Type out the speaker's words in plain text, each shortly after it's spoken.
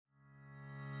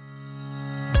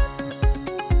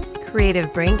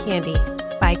Creative Brain Candy,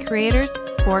 by creators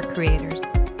for creators.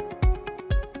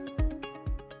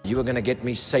 You are going to get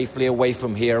me safely away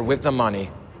from here with the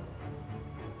money,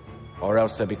 or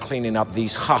else they'll be cleaning up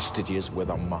these hostages with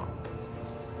a mop.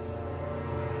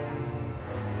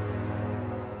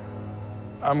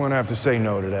 I'm gonna have to say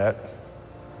no to that.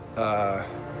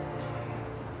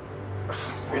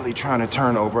 Really trying to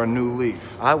turn over a new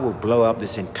leaf. I will blow up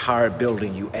this entire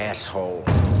building, you asshole.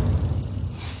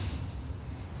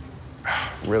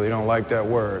 Really don't like that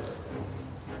word.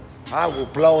 I will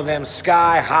blow them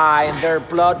sky high and their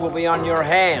blood will be on your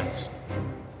hands.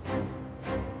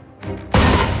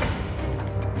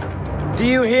 Do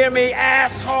you hear me,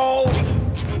 asshole?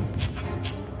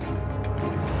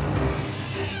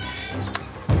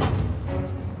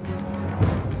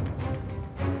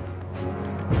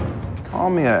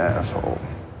 Call me an asshole.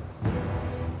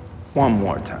 One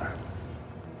more time.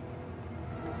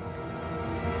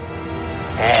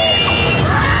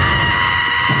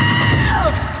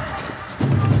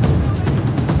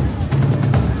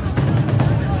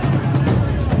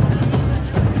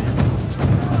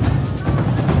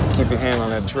 Keep your hand on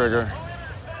that trigger.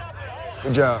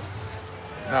 Good job.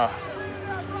 No,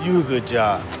 you good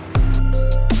job.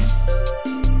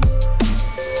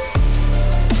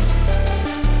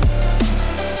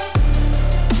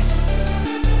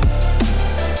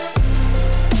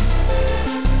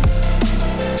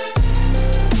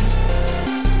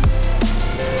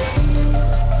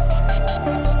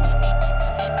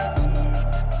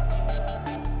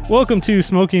 Welcome to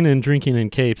Smoking and Drinking in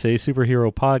Capes, a superhero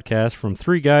podcast from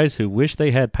three guys who wish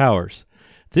they had powers.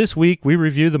 This week, we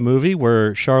review the movie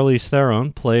where Charlize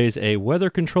Theron plays a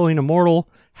weather-controlling immortal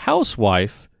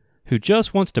housewife who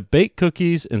just wants to bake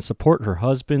cookies and support her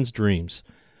husband's dreams.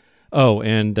 Oh,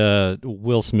 and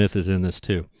Will Smith is in this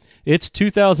too. It's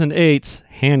 2008's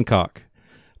Hancock.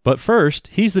 But first,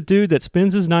 he's the dude that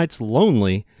spends his nights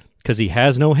lonely because he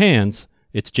has no hands.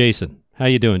 It's Jason. How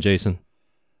you doing, Jason?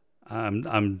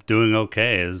 I'm doing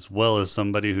okay, as well as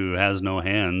somebody who has no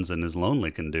hands and is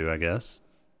lonely can do, I guess.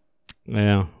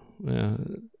 Yeah.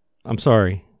 I'm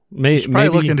sorry. You should probably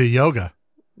look into yoga.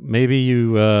 Maybe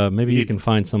you can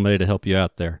find somebody to help you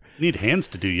out there. You need hands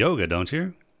to do yoga, don't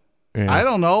you? Yeah. I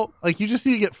don't know. Like, you just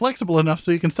need to get flexible enough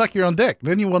so you can suck your own dick.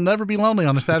 Then you will never be lonely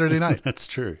on a Saturday night. That's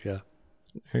true, yeah.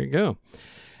 There you go.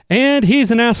 And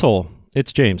he's an asshole.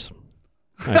 It's James.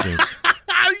 Hi, James.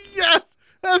 Yes!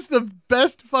 That's the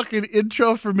best fucking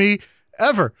intro for me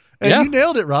ever. And you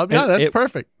nailed it, Rob. Yeah, that's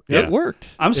perfect. It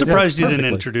worked. I'm surprised you didn't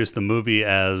perfectly. introduce the movie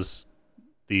as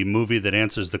the movie that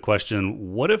answers the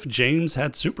question, what if James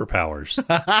had superpowers?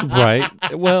 Right.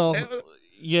 Well,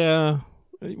 yeah.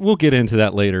 We'll get into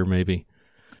that later, maybe.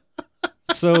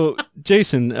 So,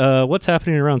 Jason, what's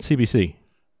happening around CBC?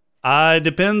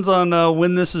 Depends on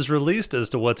when this is released as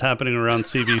to what's happening around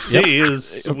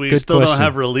CBC. Yep. We Good still question. don't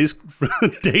have release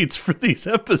dates for these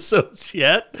episodes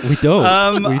yet. We don't.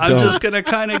 I'm just going to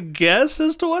kind of guess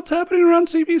as to what's happening around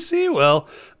CBC. Well,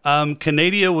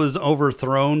 Canada was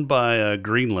overthrown by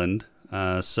Greenland.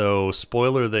 So,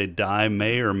 spoiler, they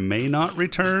may or may not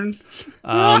return.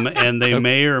 And they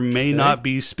may or may not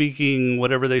be speaking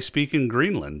whatever they speak in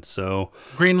Greenland. So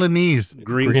Greenlandese.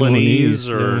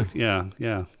 or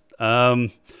yeah.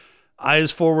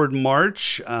 Eyes Forward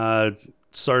March,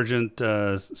 Sergeant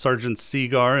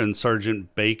Seagar and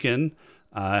Sergeant Bacon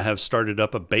have started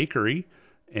up a bakery,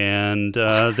 and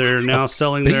they're now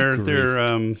selling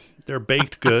their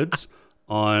baked goods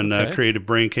on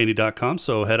creativebraincandy.com.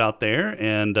 So head out there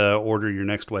and order your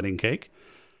next wedding cake.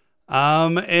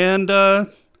 And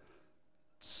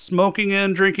Smoking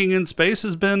and Drinking in Space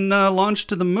has been launched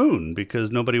to the moon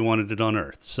because nobody wanted it on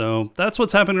Earth. So that's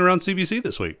what's happening around CBC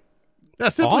this week. Yeah,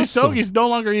 Simply Awesome. Stogies no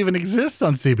longer even exists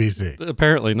on CBC.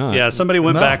 Apparently not. Yeah, somebody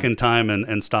went back in time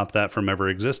and stopped that from ever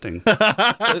existing.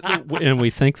 And we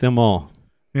thank them all.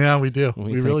 Yeah, we do. We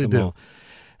We thank really them do. all.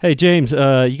 Hey, James, you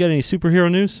got any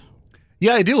superhero news?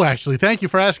 Yeah, I do, actually. Thank you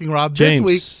for asking, Rob. James, This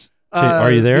week,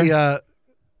 are you there? Yeah.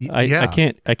 I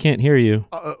can't hear you.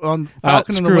 On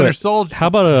Falcon and the Screw Winter it. Soldier. How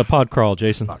about a pod crawl,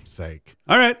 Jason? Fuck's sake.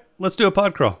 All right, let's do a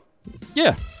pod crawl.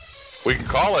 Yeah. We can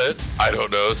call it, I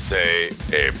don't know, say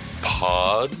a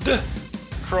pod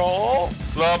crawl?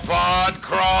 The pod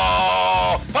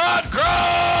crawl! Pod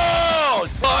crawl!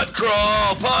 Pod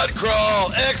crawl! Pod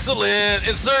crawl! Excellent!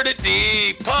 Insert it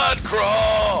deep! Pod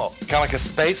crawl! Kind of like a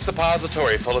space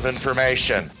suppository full of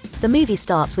information. The movie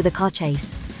starts with a car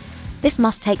chase. This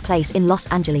must take place in Los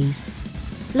Angeles.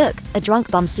 Look, a drunk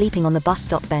bum sleeping on the bus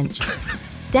stop bench.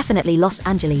 Definitely Los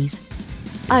Angeles.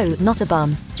 Oh, not a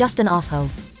bum, just an asshole.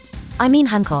 I mean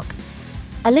Hancock.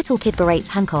 A little kid berates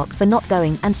Hancock for not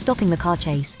going and stopping the car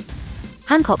chase.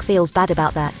 Hancock feels bad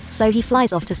about that, so he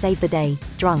flies off to save the day,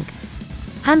 drunk.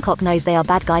 Hancock knows they are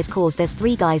bad guys cause there's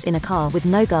 3 guys in a car with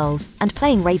no girls, and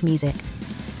playing rave music.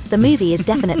 The movie is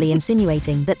definitely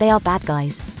insinuating that they are bad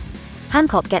guys.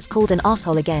 Hancock gets called an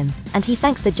asshole again, and he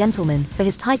thanks the gentleman for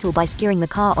his title by skewering the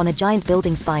car on a giant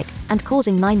building spike, and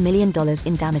causing $9 million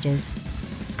in damages.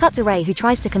 Cut to Ray, who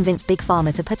tries to convince Big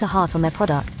Pharma to put a heart on their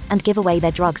product, and give away their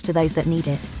drugs to those that need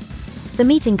it. The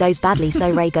meeting goes badly,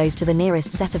 so Ray goes to the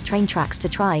nearest set of train tracks to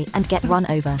try and get run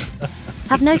over.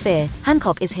 Have no fear,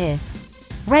 Hancock is here.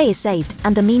 Ray is saved,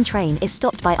 and the mean train is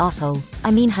stopped by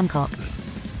Hancock.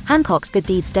 Hancock's good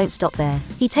deeds don't stop there.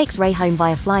 He takes Ray home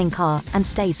via flying car, and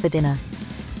stays for dinner.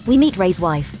 We meet Ray's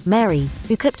wife, Mary,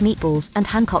 who cooked meatballs, and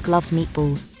Hancock loves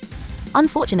meatballs.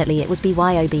 Unfortunately it was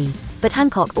BYOB, but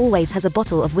Hancock always has a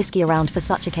bottle of whiskey around for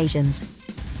such occasions.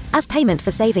 As payment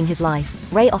for saving his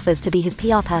life, Ray offers to be his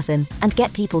PR person, and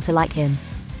get people to like him.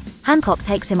 Hancock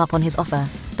takes him up on his offer,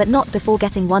 but not before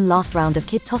getting one last round of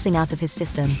kid tossing out of his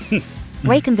system.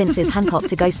 Ray convinces Hancock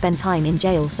to go spend time in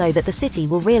jail so that the city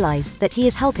will realize that he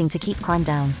is helping to keep crime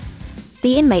down.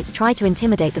 The inmates try to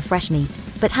intimidate the fresh meat,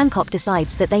 but Hancock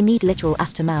decides that they need literal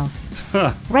ass to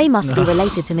mouth. Ray must be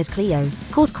related to Ms. Cleo,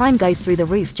 cause crime goes through the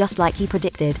roof just like he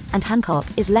predicted, and Hancock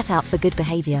is let out for good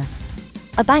behavior.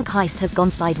 A bank heist has gone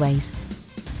sideways.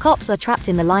 Cops are trapped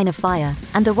in the line of fire,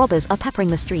 and the robbers are peppering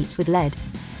the streets with lead.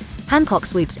 Hancock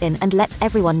swoops in and lets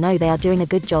everyone know they are doing a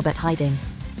good job at hiding.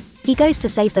 He goes to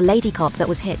save the lady cop that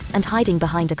was hit and hiding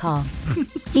behind a car.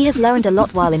 He has learned a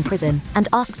lot while in prison, and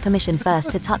asks permission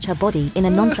first to touch her body in a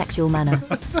non-sexual manner.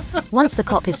 Once the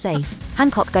cop is safe,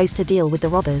 Hancock goes to deal with the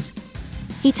robbers.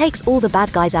 He takes all the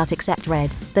bad guys out except Red,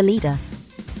 the leader.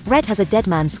 Red has a dead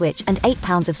man switch and 8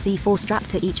 pounds of C4 strapped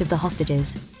to each of the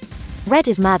hostages. Red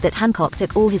is mad that Hancock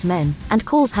took all his men, and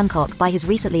calls Hancock by his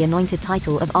recently anointed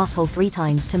title of asshole 3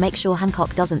 times to make sure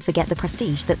Hancock doesn't forget the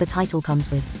prestige that the title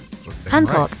comes with.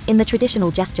 Hancock, in the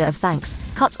traditional gesture of thanks,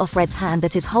 cuts off Red's hand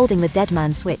that is holding the dead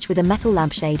man's switch with a metal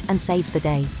lampshade and saves the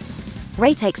day.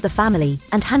 Ray takes the family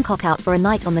and Hancock out for a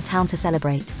night on the town to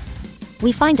celebrate.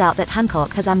 We find out that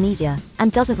Hancock has amnesia,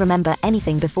 and doesn't remember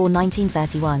anything before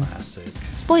 1931. Classic.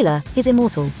 Spoiler, he's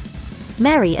immortal.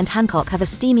 Mary and Hancock have a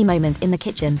steamy moment in the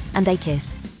kitchen, and they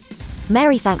kiss.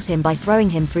 Mary thanks him by throwing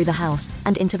him through the house,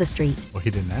 and into the street. Well, he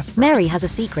didn't ask for Mary has a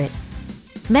secret.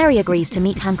 Mary agrees to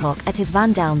meet Hancock at his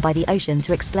van down by the ocean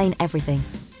to explain everything.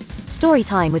 Story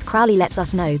time with Crowley lets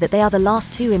us know that they are the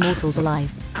last 2 immortals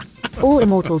alive. All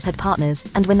immortals had partners,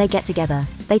 and when they get together,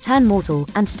 they turn mortal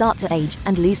and start to age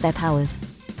and lose their powers.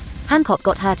 Hancock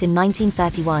got hurt in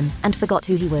 1931 and forgot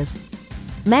who he was.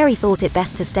 Mary thought it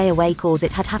best to stay away cause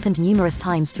it had happened numerous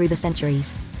times through the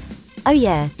centuries. Oh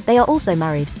yeah, they are also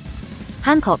married.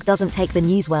 Hancock doesn't take the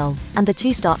news well, and the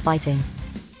 2 start fighting.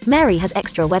 Mary has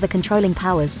extra weather controlling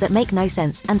powers that make no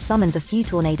sense and summons a few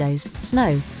tornadoes,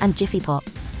 snow, and Jiffy Pop.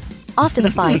 After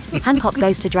the fight, Hancock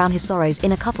goes to drown his sorrows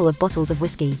in a couple of bottles of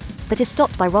whiskey, but is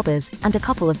stopped by robbers and a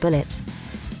couple of bullets.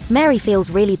 Mary feels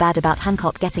really bad about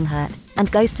Hancock getting hurt, and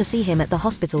goes to see him at the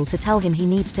hospital to tell him he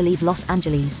needs to leave Los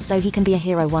Angeles so he can be a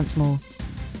hero once more.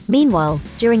 Meanwhile,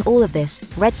 during all of this,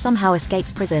 Red somehow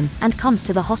escapes prison and comes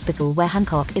to the hospital where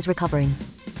Hancock is recovering.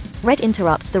 Red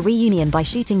interrupts the reunion by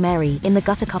shooting Mary in the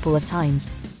gut a couple of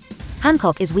times.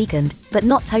 Hancock is weakened, but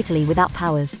not totally without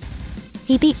powers.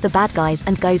 He beats the bad guys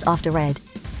and goes after Red.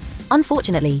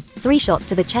 Unfortunately, 3 shots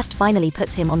to the chest finally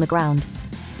puts him on the ground.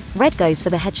 Red goes for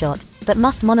the headshot, but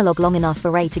must monologue long enough for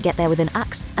Ray to get there with an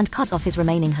axe and cut off his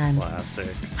remaining hand.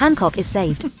 Classic. Hancock is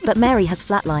saved, but Mary has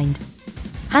flatlined.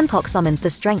 Hancock summons the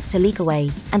strength to leak away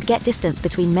and get distance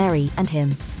between Mary and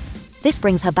him. This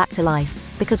brings her back to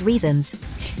life, because reasons.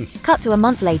 Cut to a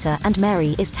month later and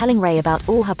Mary is telling Ray about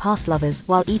all her past lovers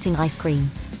while eating ice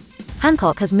cream.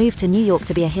 Hancock has moved to New York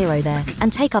to be a hero there,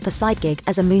 and take up a side gig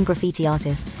as a moon graffiti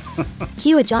artist.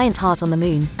 Cue a giant heart on the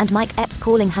moon, and Mike Epps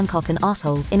calling Hancock an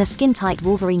asshole in a skin-tight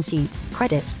Wolverine suit.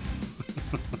 Credits.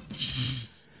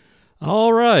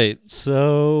 All right,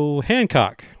 so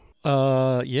Hancock.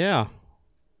 Yeah.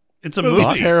 It's a movie.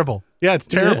 It's terrible. Yeah, it's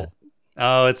terrible.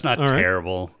 Oh, it's not All right.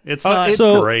 terrible. It's Oh, not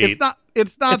so- great. It's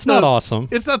not not awesome.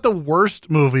 It's not the worst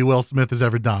movie Will Smith has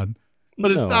ever done, but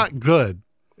it's No. not good.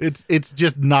 It's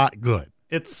just not good.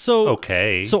 It's So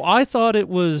okay. So I thought it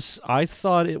was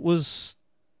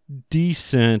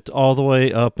decent all the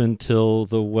way up until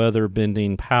the weather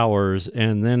bending powers,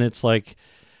 and then it's like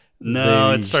no,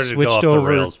 they it started to go switched off the over.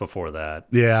 rails before that.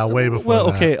 Yeah, way before. Well,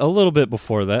 that. okay, a little bit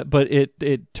before that, but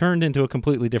it turned into a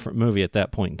completely different movie at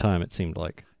that point in time. It seemed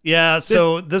like. Yeah,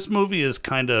 so this movie is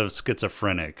kind of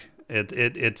schizophrenic.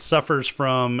 It suffers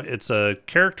from, it's a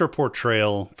character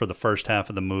portrayal for the first half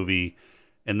of the movie,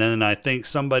 And then I think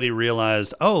somebody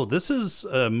realized, oh, this is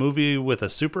a movie with a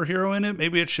superhero in it.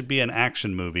 Maybe it should be an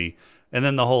action movie. And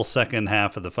then the whole second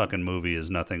half of the fucking movie is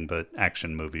nothing but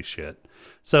action movie shit.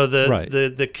 So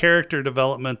the character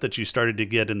development that you started to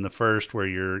get in the first, where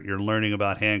you're learning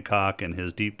about Hancock and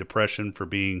his deep depression for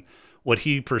being what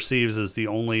he perceives as the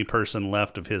only person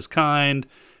left of his kind,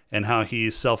 and how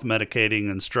he's self-medicating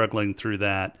and struggling through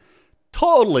that,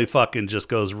 totally fucking just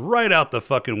goes right out the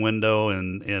fucking window,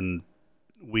 and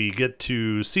we get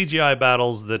to CGI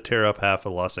battles that tear up half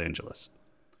of Los Angeles.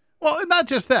 Well, and not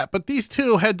just that, but these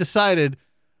two had decided,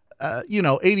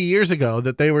 80 years ago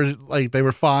that they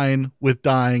were fine with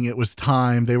dying. It was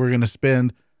time. They were going to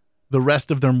spend the rest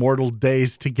of their mortal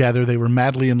days together. They were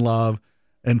madly in love,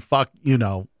 and fuck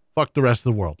the rest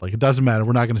of the world. Like, it doesn't matter.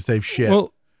 We're not going to save shit.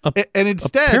 Well, and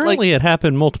instead, apparently it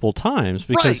happened multiple times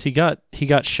because Right. he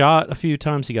got shot a few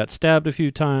times. He got stabbed a few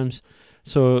times.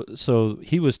 So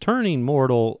he was turning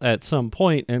mortal at some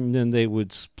point, and then they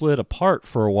would split apart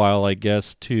for a while, I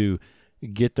guess, to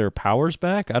get their powers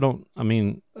back. That's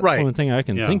Right. the only thing I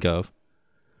can think of.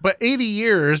 But 80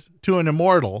 years to an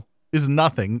immortal is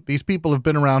nothing. These people have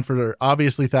been around for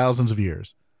obviously thousands of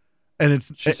years. And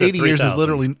it's She said 80 years is 3,000.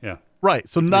 literally Yeah. right.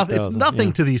 So nothing. It's 3,000, nothing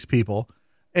yeah. to these people,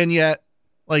 and yet,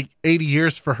 like 80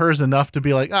 years for her is enough to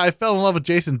be like, I fell in love with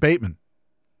Jason Bateman.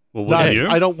 Well, No, wouldn't you?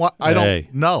 I don't want. I don't. Hey.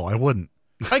 No, I wouldn't.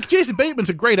 Like, Jason Bateman's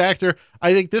a great actor.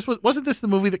 I think wasn't this the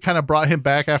movie that kind of brought him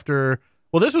back after?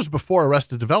 Well, this was before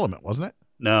Arrested Development, wasn't it?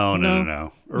 No.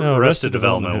 No, Arrested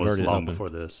Development had was already long happened. before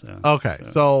this. Yeah. Okay,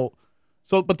 so,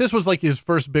 but this was like his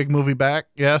first big movie back.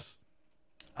 Yes.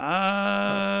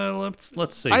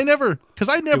 Let's see. I never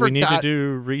Do we need to got.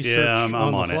 do research Yeah, I'm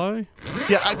on on the it. fly?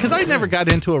 Yeah, because I never got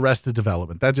into Arrested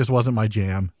Development. That just wasn't my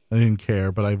jam. I didn't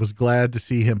care, but I was glad to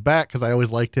see him back because I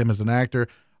always liked him as an actor.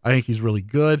 I think he's really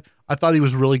good. I thought he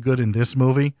was really good in this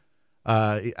movie.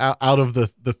 Out of the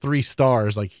 3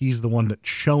 stars, like, he's the one that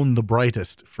shone the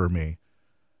brightest for me.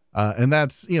 And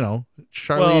that's,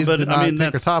 Charlize but, did I not mean, take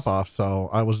her that's- top off, so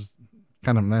I was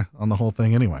kind of meh on the whole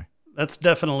thing anyway. That's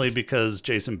definitely because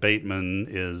Jason Bateman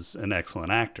is an excellent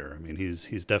actor. I mean,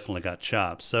 he's definitely got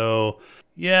chops. So,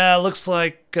 yeah, it looks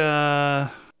like,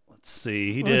 let's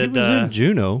see, he Well, did he was in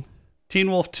Juno. Teen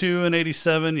Wolf 2 in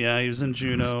 87. Yeah, he was in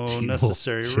Juno. Teen Wolf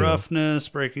Necessary 2. Roughness,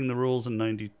 Breaking the Rules in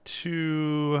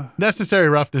 92. Necessary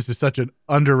Roughness is such an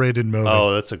underrated movie.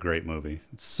 Oh, that's a great movie.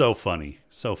 It's so funny.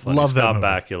 So funny. Love that Scott movie.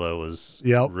 Bakula was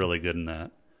Yep. really good in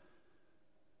that.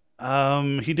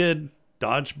 He did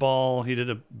Dodgeball. He did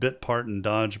a bit part in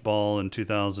Dodgeball in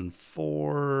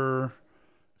 2004.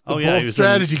 It's a He bold was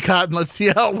strategy, Cotton. Let's see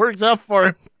how it works out for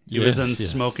him. He was in Yes, yes.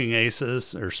 Smoking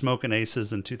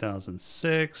Aces in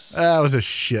 2006. That was a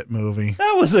shit movie.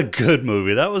 That was a good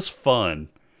movie. That was fun.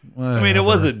 I mean, it Whatever.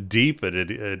 wasn't deep at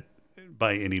it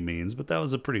by any means, but that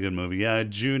was a pretty good movie. Yeah,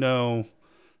 Juno.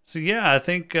 So yeah, I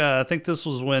think this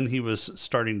was when he was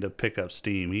starting to pick up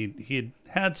steam. He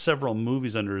had several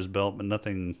movies under his belt, but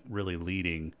nothing really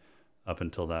leading up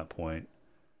until that point.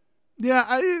 Yeah,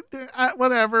 I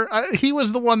whatever. He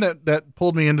was the one that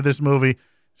pulled me into this movie.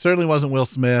 Certainly wasn't Will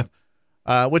Smith,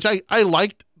 which I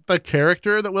liked the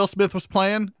character that Will Smith was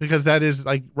playing, because that is,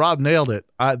 like, Rob nailed it.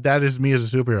 That is me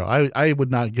as a superhero. I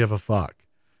would not give a fuck.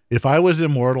 If I was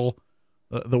immortal,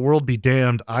 the world be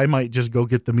damned, I might just go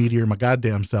get the meteor my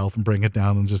goddamn self and bring it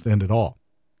down and just end it all.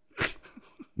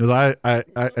 Because I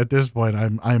at this point,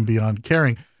 I'm beyond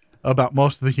caring about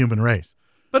most of the human race.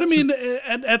 But I mean,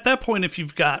 at that point, if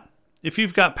you've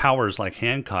got powers like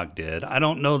Hancock did, I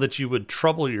don't know that you would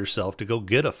trouble yourself to go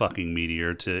get a fucking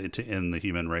meteor to end the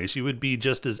human race. You would be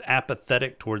just as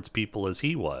apathetic towards people as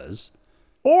he was.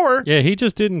 Or Yeah, he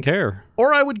just didn't care.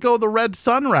 Or I would go the Red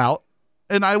Sun route,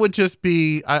 and I would just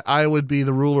be, I would be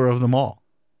the ruler of them all.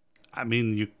 I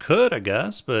mean, you could, I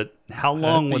guess, but how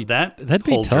long would that'd that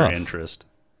be hold your tough. interest?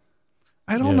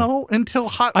 I don't know, until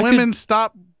hot I women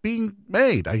stop being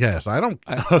made, I guess.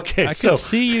 Okay, I so could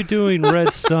see you doing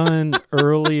Red Sun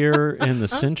earlier in the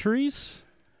centuries,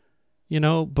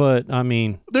 but I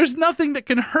mean, There's nothing that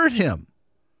can hurt him.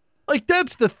 Like,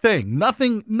 that's the thing.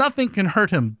 Nothing can hurt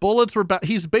him. Bullets were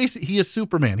he is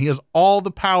Superman. He has all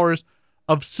the powers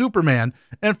of Superman.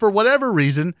 And for whatever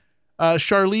reason,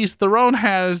 Charlize Theron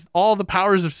has all the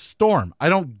powers of Storm. I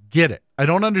don't get it. I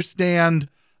don't understand.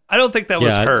 I don't think that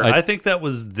was Yeah, her. I- I think that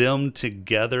was them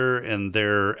together and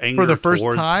their anger For the first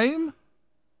towards... time?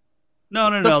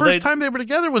 No. The first time they were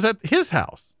together was at his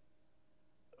house.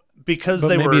 because but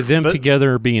they maybe were them but-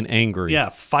 together being angry. Yeah,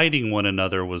 fighting one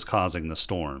another was causing the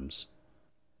storms.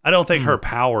 I don't think her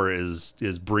power is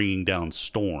bringing down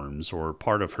storms or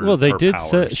part of her. Well, they her did powers.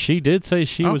 say she did say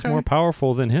she was Okay. more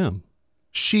powerful than him.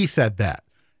 She said that.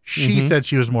 she said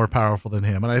she was more powerful than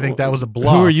him, and I think that was a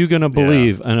bluff. Who are you going to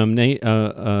believe? An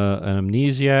amnesiac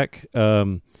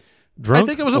drunk? I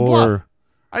think it was a bluff.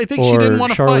 I think she didn't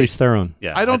want to fight. Charlize Theron.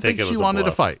 Yeah, I don't think she wanted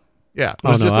to fight. Yeah, it Oh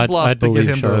was no, just a bluff I'd to believe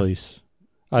get him Charlize.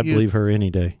 I'd believe her any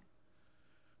day.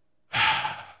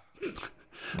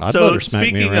 I'd So let her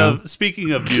smack me around.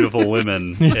 speaking of beautiful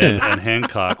women and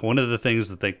Hancock, one of the things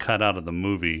that they cut out of the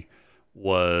movie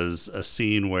was a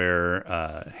scene where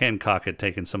Hancock had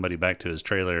taken somebody back to his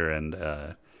trailer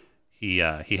and he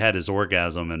had his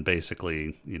orgasm and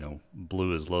basically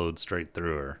blew his load straight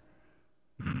through her.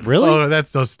 Really? Oh, that's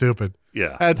so stupid.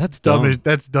 Yeah, That's dumb.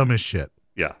 That's dumb as shit.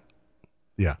 yeah.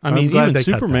 Yeah, I mean, I'm glad even they cut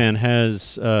that. Superman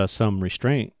has some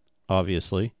restraint,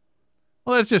 obviously.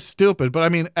 Well, that's just stupid. But I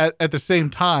mean, at the same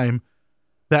time,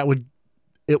 that would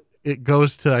it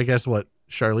goes to, I guess, what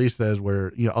Charlize says,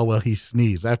 where he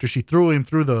sneezed after she threw him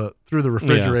through the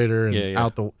refrigerator and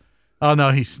out the. Oh no,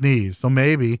 he sneezed. So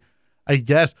maybe, I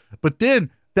guess. But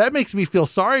then that makes me feel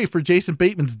sorry for Jason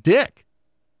Bateman's dick.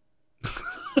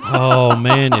 Oh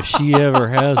man, if she ever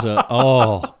has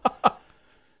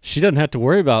she doesn't have to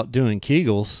worry about doing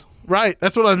Kegels. Right,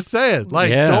 that's what I'm saying. Like,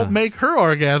 don't make her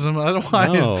orgasm,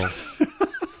 otherwise. No.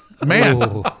 Man.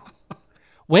 Oh.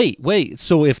 Wait.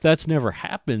 So if that's never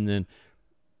happened, then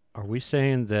are we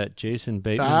saying that Jason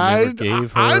Bateman never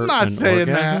gave her I'm not an saying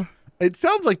orgasm? that. It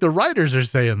sounds like the writers are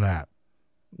saying that.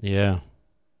 Yeah.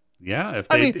 Yeah,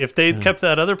 if they'd kept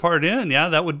that other part in,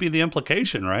 that would be the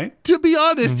implication, right? To be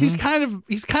honest, he's kind of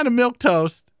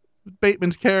milquetoast.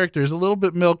 Bateman's character is a little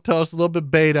bit milquetoast, a little bit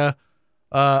beta,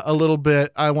 a little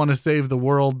bit I want to save the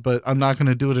world, but I'm not going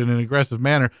to do it in an aggressive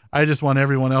manner. I just want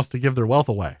everyone else to give their wealth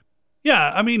away.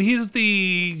 Yeah, I mean, he's the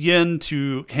yin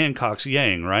to Hancock's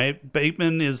yang, right?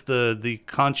 Bateman is the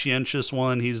conscientious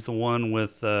one. He's the one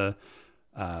with the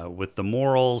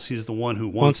morals. He's the one who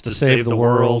wants to save the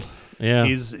world. Yeah,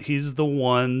 he's the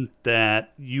one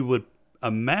that you would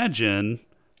imagine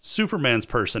Superman's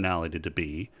personality to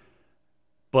be,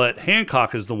 but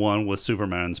Hancock is the one with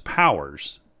Superman's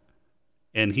powers,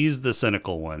 and he's the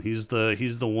cynical one. He's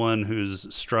the one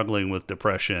who's struggling with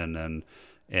depression and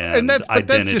that's, identity. But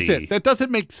that's just it. That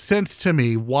doesn't make sense to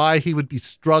me why he would be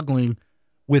struggling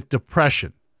with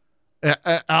depression.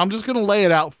 I'm just going to lay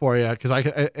it out for you because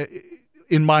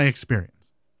in my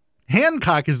experience,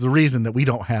 Hancock is the reason that we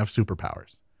don't have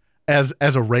superpowers as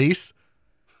a race.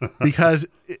 Because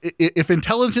if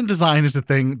intelligent design is a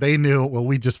thing, they knew, well,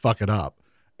 we just fuck it up.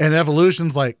 And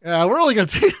evolution's like, we're only going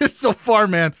to take this so far,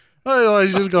 man.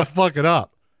 Otherwise, you're just going to fuck it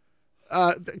up.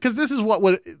 Because this is what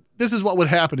would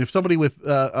happen if somebody with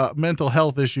mental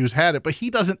health issues had it, but he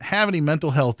doesn't have any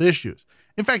mental health issues.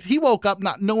 In fact, he woke up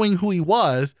not knowing who he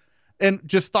was and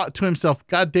just thought to himself,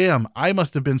 God damn, I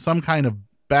must have been some kind of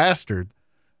bastard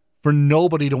for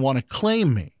nobody to want to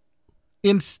claim me.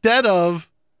 Instead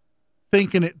of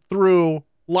thinking it through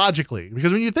logically.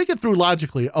 Because when you think it through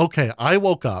logically, okay, I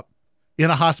woke up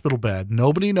in a hospital bed.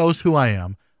 Nobody knows who I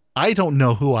am. I don't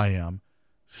know who I am.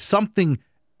 Something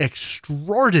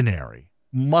extraordinary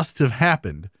must have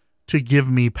happened to give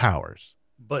me powers.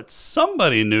 But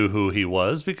somebody knew who he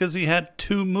was because he had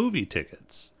 2 movie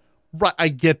tickets. Right, I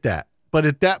get that. But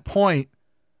at that point,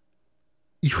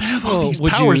 you have all these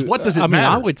powers. What does it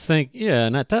matter? I would think,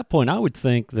 and at that point, I would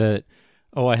think that,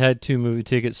 I had 2 movie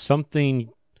tickets. Something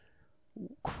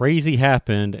crazy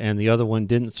happened, and the other one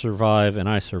didn't survive, and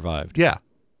I survived. Yeah.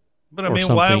 But I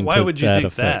mean, why would you think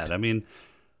effect. that? I mean,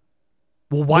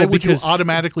 well, why would you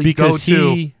automatically go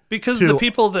to? Because the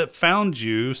people that found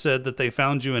you said that they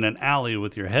found you in an alley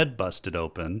with your head busted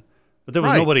open, but there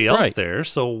was nobody else there.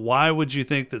 So why would you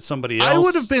think that somebody else? I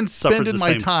would have been spending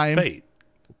my time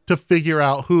to figure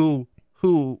out who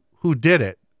did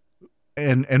it.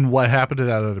 And what happened to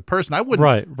that other person? I wouldn't.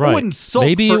 Right. I wouldn't sulk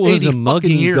Maybe for it was 80 a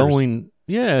mugging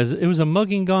years. it was a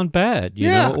mugging gone bad. You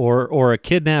know, or a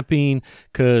kidnapping.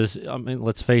 Because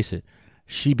let's face it,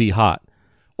 she be hot.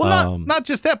 Well, not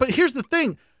just that, but here's the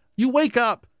thing: you wake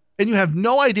up and you have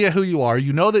no idea who you are.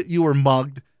 You know that you were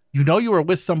mugged. You know you were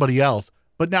with somebody else,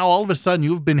 but now all of a sudden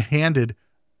you've been handed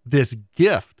this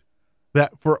gift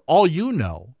that, for all you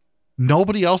know,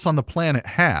 nobody else on the planet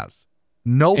has.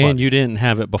 Nobody. And you didn't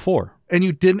have it before. And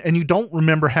you don't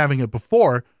remember having it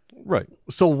before. Right.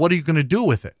 So what are you going to do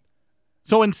with it?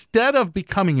 So instead of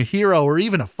becoming a hero or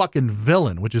even a fucking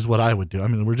villain, which is what I would do. I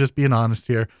mean, we're just being honest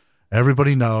here.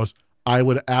 Everybody knows I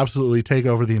would absolutely take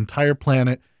over the entire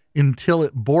planet until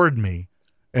it bored me.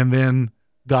 And then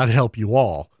God help you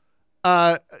all.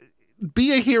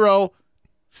 Be a hero,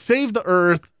 save the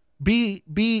earth, be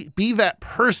that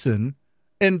person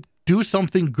and do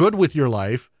something good with your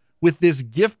life with this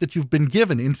gift that you've been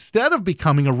given instead of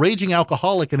becoming a raging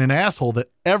alcoholic and an asshole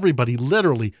that everybody,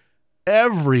 literally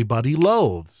everybody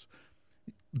loathes.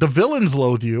 The villains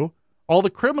loathe you. All the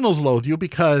criminals loathe you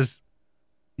because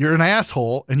you're an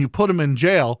asshole and you put them in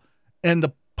jail. And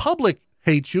the public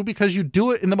hates you because you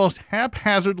do it in the most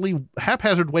haphazard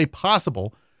way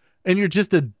possible. And you're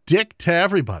just a dick to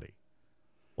everybody.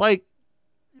 Like,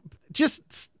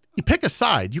 just you pick a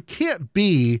side. You can't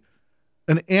be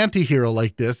an anti-hero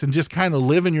like this and just kind of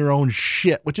live in your own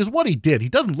shit, which is what he did. He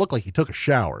doesn't look like he took a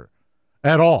shower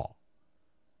at all.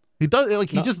 He does like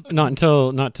he just not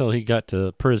until he got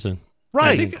to prison.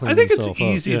 Right. I think it's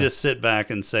easy to sit back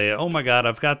and say, "Oh my God,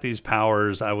 I've got these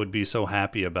powers. I would be so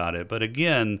happy about it." But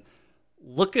again,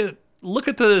 look at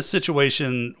the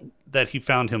situation that he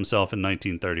found himself in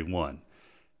 1931.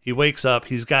 He wakes up.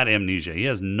 He's got amnesia. He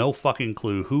has no fucking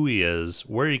clue who he is,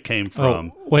 where he came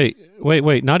from. Oh,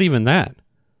 wait. Not even that.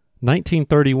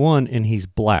 1931, and he's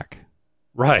black.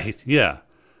 Right. Yeah.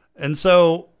 And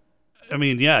so, I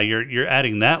mean, yeah, you're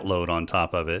adding that load on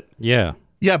top of it. Yeah.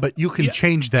 Yeah, but you can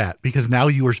change that because now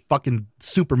you are fucking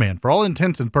Superman for all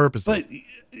intents and purposes.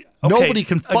 But nobody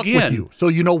can fuck with you. So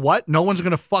you know what? No one's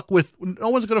gonna fuck with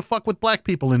black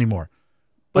people anymore.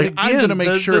 But like, I'm going to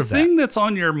make sure of that. The thing that's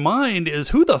on your mind is,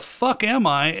 who the fuck am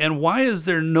I, and why is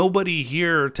there nobody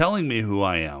here telling me who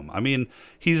I am? I mean,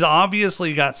 he's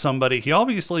obviously got somebody. He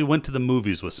obviously went to the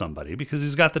movies with somebody because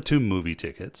he's got the 2 movie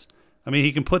tickets. I mean,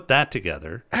 he can put that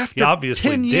together. After he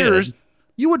obviously 10 years,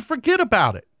 you would forget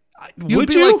about it. You'd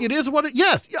be like, it is what it.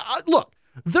 Yes. Yeah, look,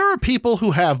 there are people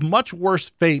who have much worse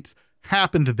fates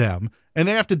happen to them, and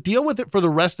they have to deal with it for the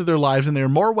rest of their lives, and they're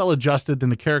more well-adjusted than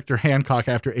the character Hancock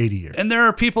after 80 years. And there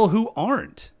are people who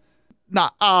aren't.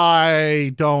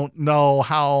 I don't know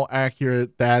how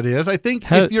accurate that is. I think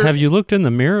have you looked in the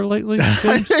mirror lately?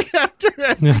 I think after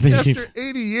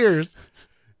 80 years,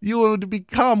 you would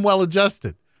become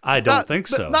well-adjusted. I don't think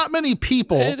so. Not many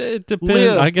people it depends.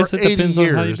 live I guess for it depends 80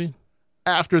 on how you years be.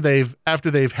 after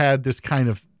they've had this kind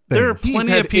of thing. There are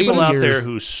plenty of people out there years.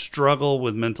 who struggle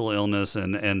with mental illness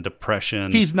and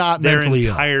depression. He's not mentally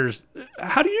ill.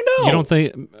 How do you know? You don't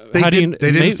think they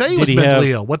didn't say he was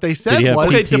mentally ill. What they said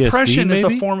was PTSD, depression maybe? is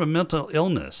a form of mental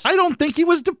illness. I don't think he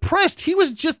was depressed. He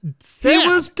was just sad. He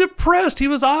was depressed. He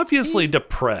was obviously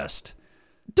depressed.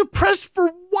 Depressed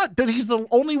for what? That he's the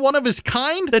only one of his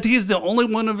kind? That he's the only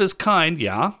one of his kind.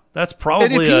 Yeah, that's probably.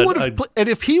 And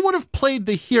if he would have played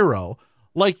the hero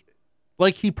like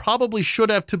he probably should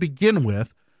have to begin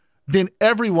with, then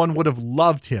everyone would have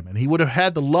loved him and he would have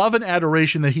had the love and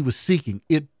adoration that he was seeking.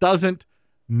 It doesn't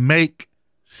make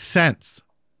sense.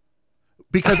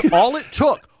 Because all it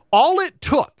took.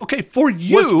 Okay, for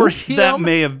you,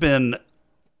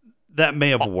 that may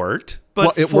have worked. But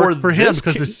well, it worked for him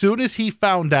because as soon as he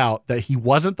found out that he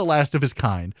wasn't the last of his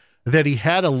kind, that he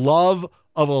had a love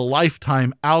of a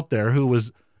lifetime out there who was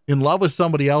in love with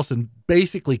somebody else and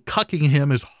basically cucking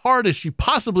him as hard as she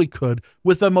possibly could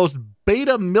with the most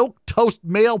beta milquetoast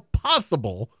male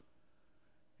possible,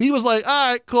 he was like,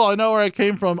 all right, cool, I know where I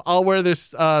came from. I'll wear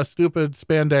this stupid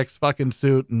spandex fucking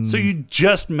suit. And so you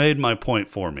just made my point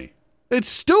for me. It's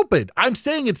stupid. I'm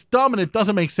saying it's dumb and it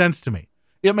doesn't make sense to me.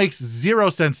 It makes zero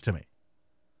sense to me.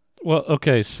 Well,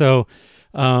 okay, so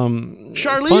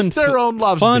Charlize Theron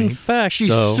loves me. Fun fact, she's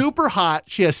though, super hot.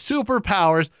 She has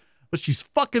superpowers, but she's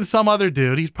fucking some other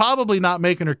dude. He's probably not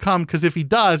making her come because if he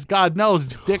does, God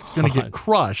knows his dick's going to get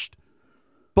crushed.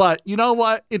 But you know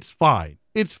what? It's fine.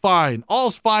 It's fine.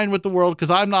 All's fine with the world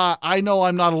because I know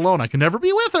I'm not alone. I can never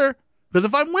be with her because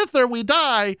if I'm with her, we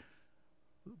die.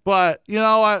 But you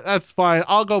know what? That's fine.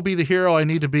 I'll go be the hero I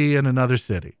need to be in another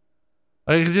city.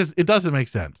 Like, it doesn't make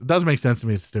sense. It doesn't make sense to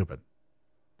me. It's stupid.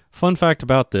 Fun fact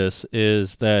about this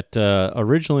is that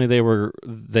originally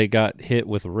they got hit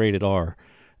with rated R,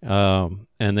 and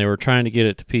they were trying to get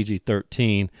it to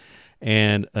PG-13.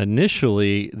 And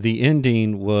initially, the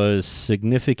ending was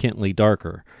significantly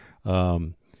darker.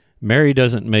 Mary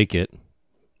doesn't make it,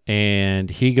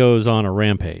 and he goes on a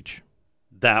rampage.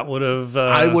 That would have.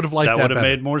 I would have liked that. That would have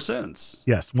made more sense.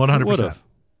 Yes, 100%.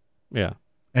 Yeah,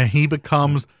 and he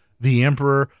becomes the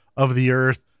emperor of the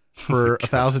earth for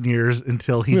 1,000 years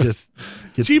until he just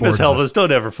gets Jeebus bored. Elvis,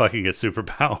 don't ever fucking get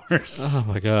superpowers. Oh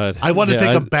my God! I want to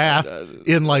take a bath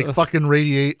in fucking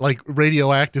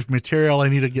radioactive material. I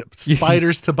need to get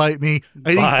spiders to bite me.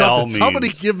 I need something. Somebody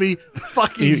give me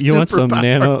fucking. You want some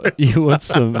nano? You want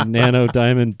some nano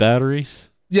diamond batteries?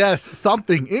 Yes,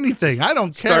 something, anything. I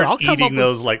don't care. I'll come eating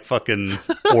those like fucking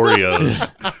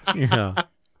Oreos. Yeah,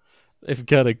 they've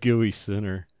got a gooey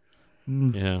center.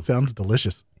 Yeah, sounds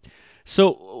delicious.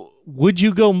 So, would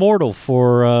you go mortal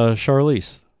for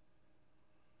Charlize?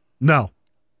 No.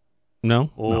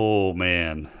 No. Oh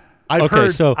man. I've Okay,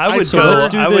 heard. so I would so go- let's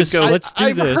do I would this. go- Let's do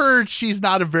I've this. heard she's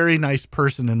not a very nice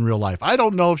person in real life. I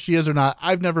don't know if she is or not.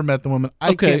 I've never met the woman.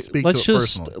 I can't speak to it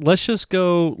personally. Let's just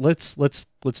go. Let's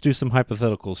do some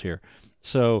hypotheticals here.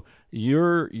 So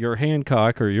you're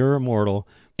Hancock or you're immortal,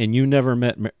 and you never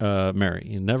met Mary.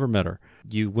 You never met her.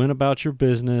 You went about your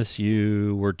business.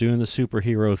 You were doing the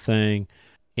superhero thing,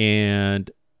 and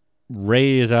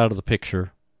Ray is out of the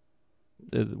picture.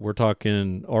 We're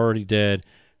talking already dead.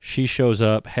 She shows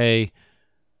up. Hey,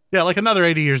 Yeah, like another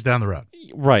 80 years down the road.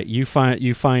 right. You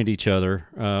find each other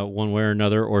one way or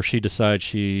another, or she decides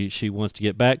she wants to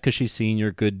get back because she's seen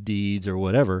your good deeds or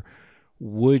whatever.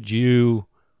 Would you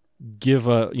give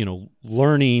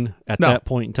learning at No. that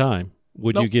point in time?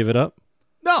 Would you Nope. give it up?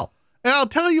 No. And I'll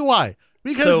tell you why.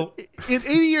 Because So- in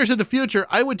 80 years in the future,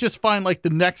 I would just find like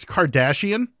the next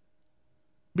Kardashian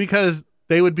because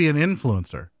they would be an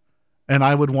influencer. And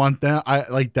I would want that. I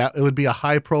like that. It would be a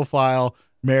high profile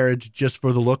marriage just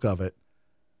for the look of it.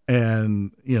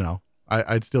 And,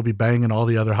 I'd still be banging all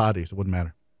the other hotties. It wouldn't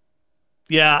matter.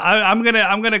 Yeah, I'm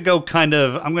gonna go kind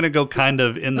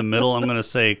of in the middle. I'm gonna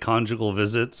say conjugal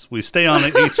visits. We stay on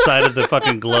each side of the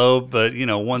fucking globe, but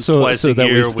once twice a that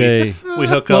year we stay. we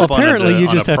hook Well, up apparently on you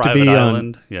a just have to private be on-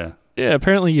 island. Yeah, Yeah,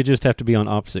 apparently you just have to be on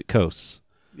opposite coasts.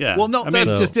 yeah. Well, no, I mean,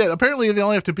 that's just it. Apparently, they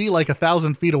only have to be like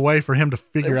 1,000 feet away for him to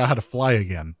figure out how to fly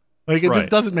again. Like, it just Right.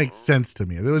 doesn't make sense to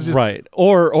me. It was just, Right.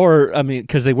 Or I mean,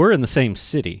 because they were in the same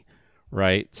city,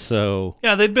 right? So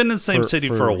yeah, they'd been in the same for- city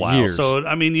for for a while. years. So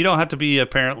I mean, you don't have to be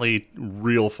apparently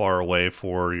real far away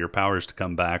for your powers to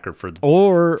come back, or for you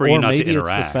or not maybe to it's the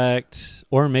interact. fact,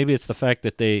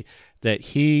 that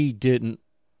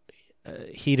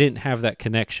he didn't have that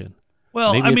connection.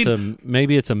 Well,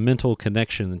 Maybe it's a mental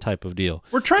connection type of deal.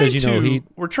 we're trying 'Cause,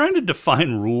 we're trying to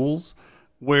define rules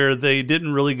where they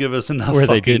didn't really give us enough Where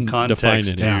they fucking didn't define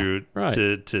context it. to, Yeah.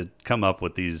 Right. to come up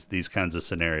with these kinds of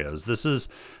scenarios. This is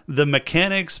the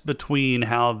mechanics between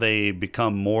how they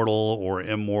become mortal or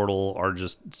immortal are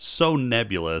just so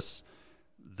nebulous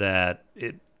that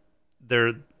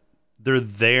they're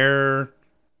there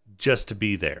just to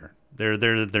be there.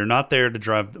 They're not there to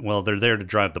drive. Well, they're there to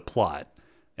drive the plot,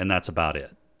 and that's about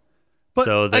it. But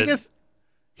So I guess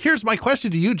here's my question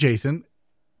to you, Jason.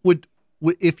 Would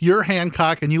if you're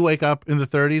Hancock and you wake up in the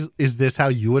 30s, is this how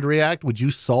you would react? Would you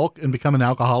sulk and become an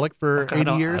alcoholic for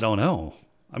 80 years? I don't know.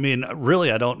 I mean,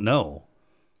 really, I don't know.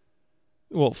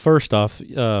 Well, first off,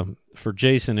 for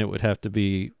Jason, it would have to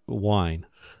be wine.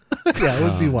 Yeah, it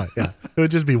would be wine. Yeah, it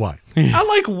would just be wine. I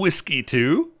like whiskey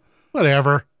too.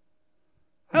 Whatever.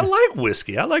 I like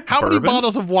whiskey. I like How many bourbon.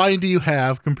 bottles of wine do you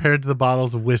have compared to the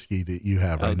bottles of whiskey that you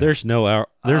have right now? There's no hard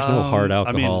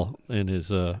I mean- alcohol in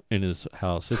his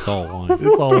house. It's all wine.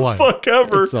 It's all wine. Fuck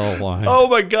ever. It's all wine. Oh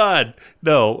my god.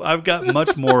 No, I've got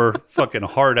much more fucking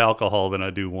hard alcohol than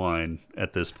I do wine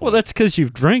at this point. Well, that's because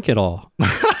you've drank it all.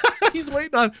 He's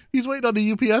waiting on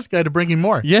the UPS guy to bring him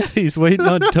more. Yeah, he's waiting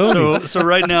on Tony. so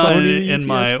right now Tony the in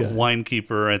my UPS guy. wine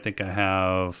keeper, I think I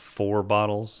have 4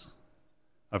 bottles.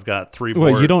 I've got 3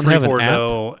 Well, you don't three have an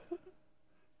Bordeaux.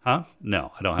 Huh?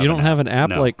 No, I don't have You don't have an app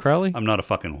No. like Crowley? I'm not a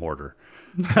fucking hoarder.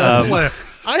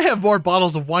 I have more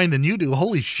bottles of wine than you do.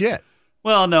 Holy shit.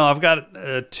 Well, no, I've got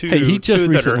two, Hey, he just two that are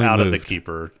recently out of the moved.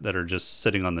 keeper that are just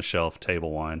sitting on the shelf,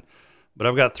 table wine. But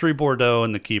I've got 3 Bordeaux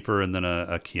in the keeper and then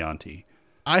a Chianti.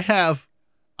 I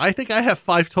think I have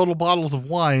 5 total bottles of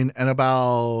wine and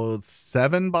about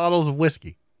 7 bottles of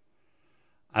whiskey.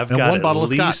 I've And got 1 bottle at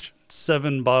of least scotch.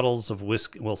 7 bottles of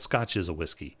whiskey. Well, scotch is a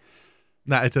whiskey.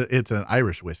 No, it's an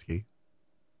Irish whiskey.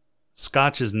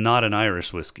 Scotch is not an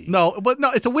Irish whiskey. No,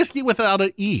 it's a whiskey without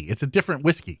an E. It's a different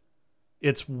whiskey.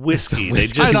 It's whiskey. It's a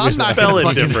whiskey. They I know, just I'm not spell gonna it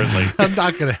fucking- differently. I'm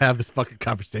not going to have this fucking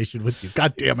conversation with you.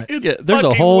 God damn it. It's Yeah, there's a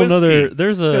fucking whole whiskey. nother.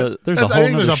 There's a I whole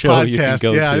think there's other a show you can podcast.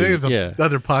 go Yeah, to. I think there's yeah.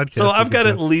 another podcast. So I've you got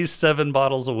can at do. least 7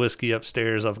 bottles of whiskey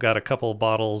upstairs. I've got a couple of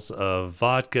bottles of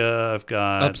vodka. I've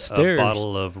got Upstairs? a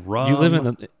bottle of rum.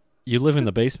 You live in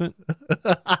the basement?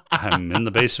 I'm in the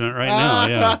basement right now.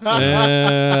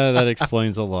 Yeah. That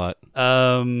explains a lot.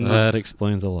 That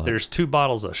explains a lot. There's 2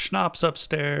 bottles of schnapps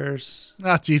upstairs.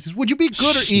 Ah, Jesus. Would you be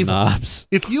good or evil? Schnapps.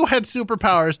 If you had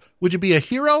superpowers, would you be a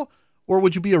hero or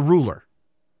would you be a ruler?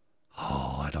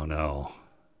 Oh, I don't know.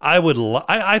 I would.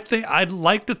 I think I'd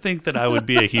like to think that I would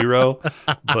be a hero,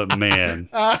 but man,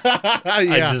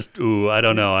 I just. I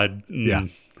don't know. Yeah.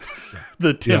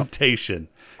 The temptation.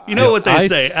 You know what they I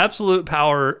say? th- Absolute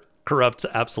power corrupts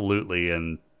absolutely,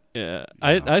 and Yeah,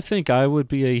 I think I would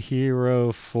be a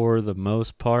hero for the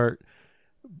most part.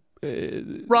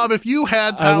 Rob, if you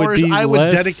had I would powers, be I would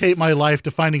less- dedicate my life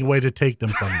to finding a way to take them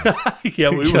from you. Yeah,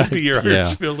 we would be your Yeah.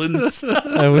 arch villains.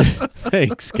 I would,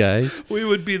 thanks, guys. We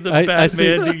would be the I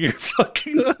Batman think- to your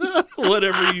fucking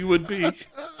whatever you would be.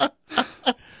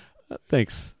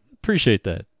 Thanks. Appreciate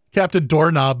that. Captain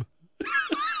Doorknob.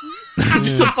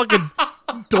 Just a fucking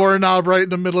doorknob right in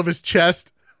the middle of his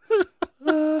chest.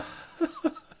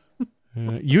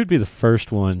 You would be the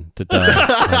first one to die,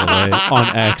 by the way,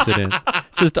 on accident.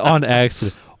 Just on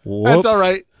accident. Whoops. That's all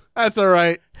right. That's all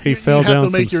right. He fell down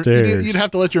some stairs. You'd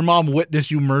have to let your mom witness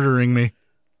you murdering me.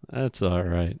 That's all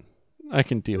right. I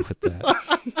can deal with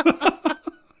that.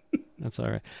 That's all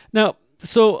right. Now,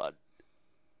 so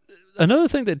another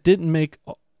thing that didn't make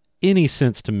any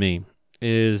sense to me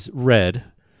is Red.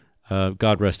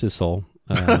 God rest his soul.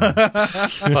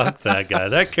 Fuck that guy.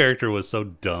 That character was so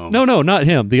dumb. No, not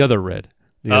him. The other Red.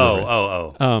 The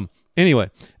other Red.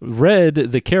 Anyway, Red,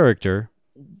 the character,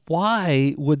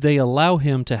 why would they allow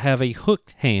him to have a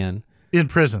hook hand In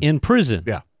prison.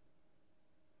 Yeah.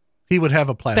 He would have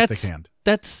a plastic hand.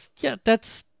 That's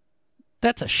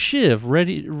a shiv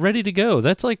ready to go.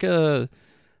 That's like that's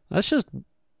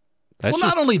Well,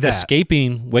 not only that,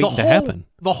 escaping waiting to happen.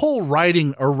 The whole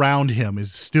writing around him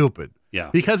is stupid. Yeah.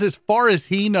 Because as far as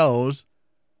he knows,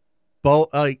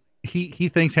 he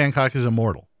thinks Hancock is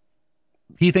immortal.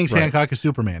 He thinks Right. Hancock is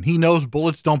Superman. He knows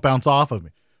bullets don't bounce off of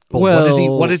me. But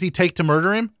Well- what does he take to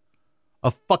murder him? A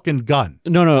fucking gun.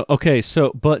 No. Okay,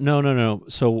 so no.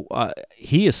 So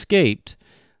he escaped,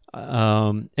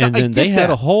 and I then get they had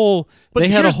that. a whole But a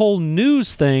here's- whole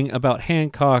news thing about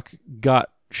Hancock got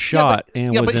shot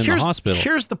and was in the hospital.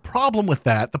 Here's the problem with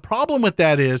that. The problem with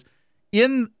that is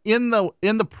in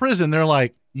the prison, they're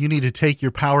like, you need to take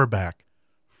your power back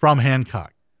from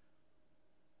Hancock.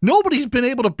 Nobody's been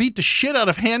able to beat the shit out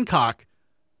of Hancock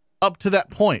up to that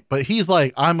point, but he's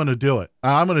like, I'm going to do it.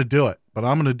 I'm going to do it, but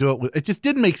I'm going to do it with. It just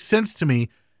didn't make sense to me.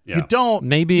 Yeah. You don't.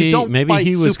 Maybe you don't fight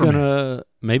he was Superman.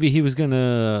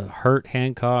 gonna hurt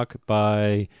Hancock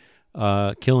by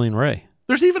killing Ray.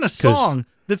 There's even a song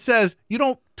that says you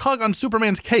don't tug on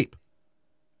Superman's cape.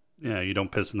 Yeah, you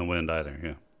don't piss in the wind either.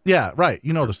 Yeah. Yeah, right.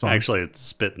 You know the song. Actually, it's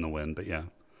spit in the wind, but yeah.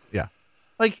 Yeah.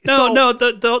 Like No.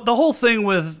 The whole thing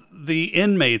with the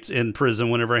inmates in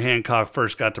prison whenever Hancock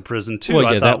first got to prison too, Well, yeah,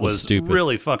 I that thought was was stupid.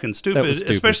 really fucking stupid. was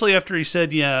stupid. Especially after he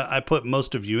said, "Yeah, I put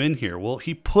most of you in here." Well,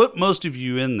 he put most of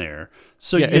you in there,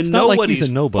 so Yeah, you it's not know like what he's a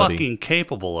he's nobody. fucking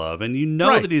capable of, and you know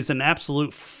Right. that he's an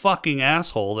absolute fucking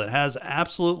asshole that has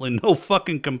absolutely no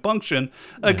fucking compunction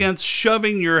against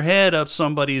shoving your head up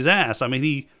somebody's ass. I mean,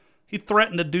 he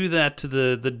threatened to do that to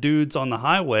the dudes on the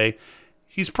highway.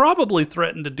 He's probably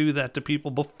threatened to do that to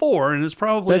people before, and has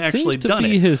probably That actually seems to done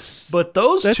be it. his. But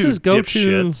those that's two his go-to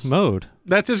dipshits, mode.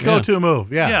 that's his go-to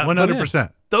move. Yeah,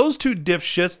 100%. those two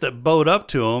dipshits that bowed up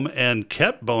to him and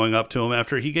kept bowing up to him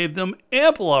after he gave them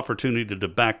ample opportunity to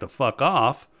back the fuck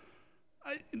off,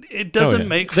 it doesn't yeah.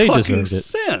 make They fucking deserved it.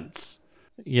 sense.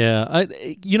 Yeah,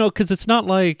 because it's not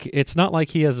like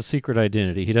he has a secret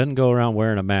identity. He doesn't go around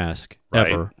wearing a mask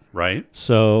Right, ever. right?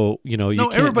 So you No,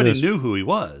 can't everybody just- knew who he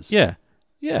was. Yeah.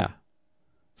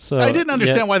 So I didn't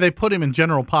understand why they put him in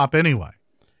General Pop anyway.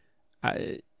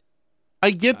 I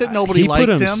get that nobody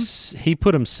likes him. He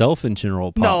put himself in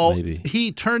General Pop. No, maybe.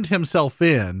 he turned himself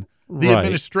in. The Right.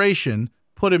 administration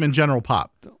put him in General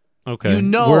Pop. Okay. You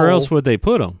know- where else would they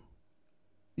put him?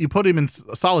 You put him in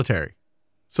solitary,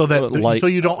 so that Like, so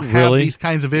you don't have really? these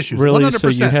kinds of issues. Really? 100%.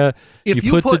 So you have If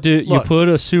you put you look, put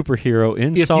a superhero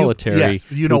in if you- solitary yes,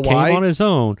 you know who came why? on his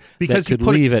own because that you could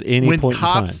put it- leave at any when point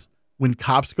cops, in time. When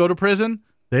cops go to prison,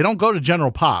 they don't go to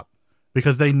General Pop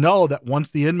because they know that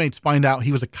once the inmates find out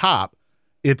he was a cop,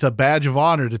 it's a badge of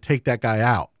honor to take that guy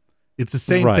out. It's the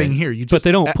same Right. thing here. You But just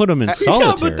they don't put him in Yeah,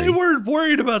 solitary. but they weren't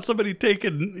worried about somebody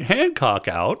taking Hancock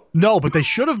out. No, but they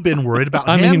should have been worried about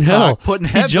I Hancock mean, hell, putting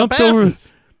he heads jumped up over.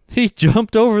 asses. He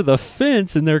jumped over the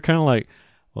fence, and they're kind of like,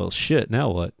 "Well, shit. Now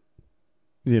what?"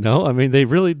 I mean, they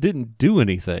really didn't do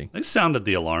anything. They sounded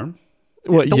the alarm.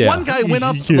 Well, The yeah. one guy went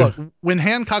up. Yeah. Look, when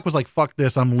Hancock was like, "Fuck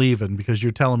this, I'm leaving," because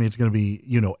you're telling me it's going to be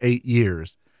 8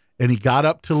 years, and he got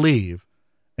up to leave,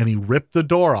 and he ripped the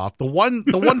door off. The one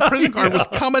prison guard was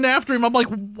coming after him. I'm like,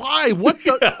 why? What?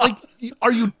 Like,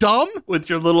 are you dumb? With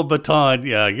your little baton,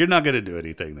 yeah, you're not going to do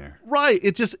anything there. Right.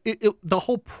 It just the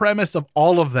whole premise of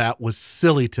all of that was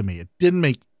silly to me. It didn't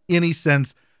make any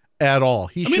sense at all.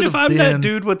 He I should mean, if have I'm been that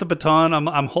dude with the baton, I'm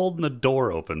holding the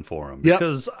door open for him Yep.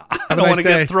 because I a don't nice want to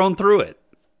day. get thrown through it.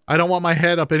 I don't want my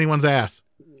head up anyone's ass.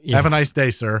 Yeah. Have a nice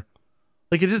day, sir.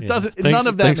 Like, it just doesn't. Thanks, None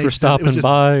of that Thanks made for sense. stopping It was just,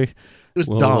 by. It was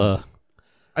We'll, dumb.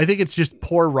 I think it's just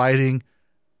poor writing.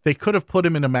 They could have put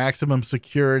him into maximum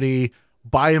security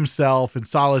by himself in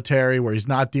solitary, where he's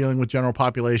not dealing with general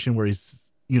population, where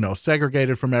he's,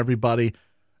 segregated from everybody.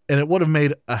 And it would have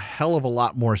made a hell of a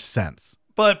lot more sense.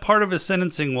 But part of his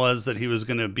sentencing was that he was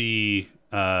going to be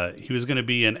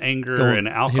in anger and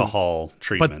alcohol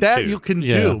treatment. But that too. you can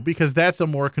do because that's a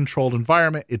more controlled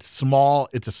environment. It's small.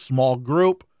 It's a small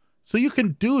group. So you can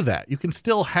do that. You can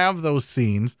still have those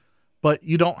scenes, but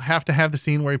you don't have to have the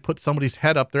scene where he puts somebody's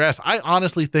head up their ass. I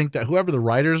honestly think that whoever the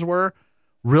writers were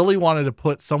really wanted to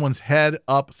put someone's head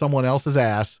up someone else's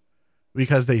ass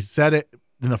because they said it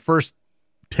in the first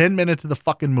 10 minutes of the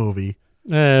fucking movie.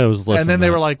 It was less. And then than they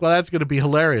that. were like, well, that's going to be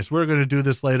hilarious. We're going to do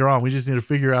this later on. We just need to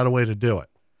figure out a way to do it.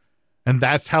 And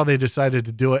that's how they decided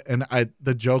to do it. And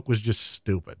the joke was just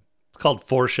stupid. It's called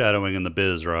foreshadowing in the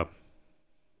biz, Rob.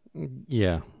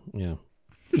 Yeah.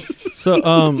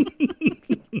 So,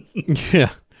 yeah.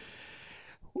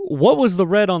 What was the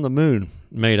red on the moon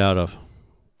made out of,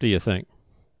 do you think?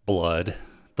 Blood.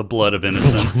 The blood of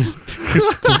innocence.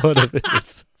 Blood of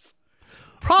innocence.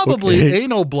 Probably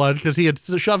anal blood because he had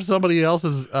shoved somebody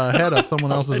else's head up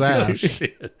someone else's ass.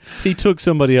 He took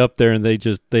somebody up there and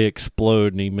they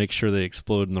explode, and he makes sure they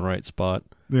explode in the right spot.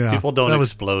 Yeah, People don't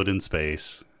explode in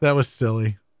space. That was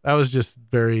silly. That was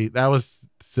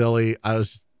silly.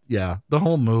 The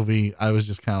whole movie, I was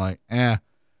just kind of like,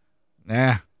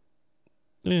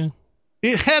 Yeah.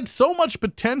 It had so much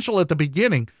potential at the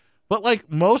beginning, but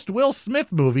like most Will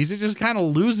Smith movies, it just kind of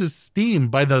loses steam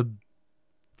by the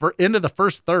end of the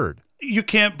first third. You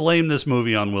can't blame this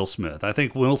movie on Will Smith. I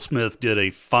think Will Smith did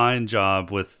a fine job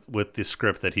with the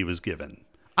script that he was given.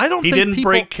 He didn't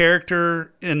break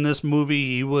character in this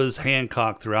movie. He was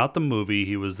Hancock throughout the movie.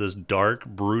 He was this dark,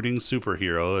 brooding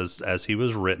superhero as he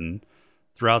was written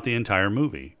throughout the entire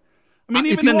movie. I mean,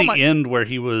 even in the end where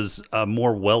he was a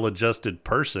more well-adjusted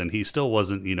person, he still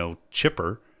wasn't,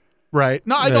 chipper. Right.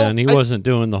 No, I don't. And he wasn't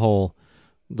doing the whole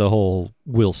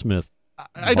Will Smith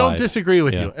I don't vibe. disagree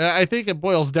with you. And I think it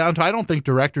boils down to I don't think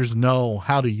directors know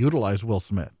how to utilize Will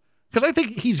Smith. Because I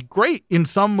think he's great in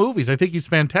some movies. I think he's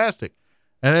fantastic.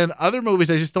 And in other movies,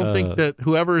 I just don't think that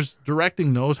whoever's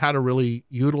directing knows how to really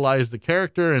utilize the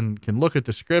character and can look at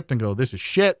the script and go, this is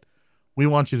shit. We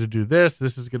want you to do this.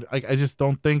 This is good. I just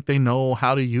don't think they know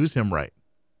how to use him right.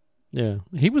 Yeah.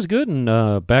 He was good in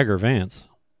Bagger Vance.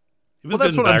 He was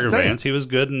good in Bagger Vance. He was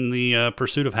good in the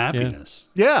Pursuit of Happiness.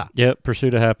 Yeah. Yep,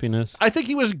 Pursuit of Happiness. I think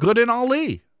he was good in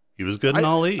Ali. He was good in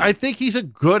Ali. I think he's a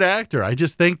good actor. I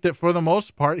just think that for the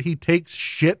most part, he takes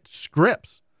shit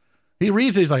scripts. He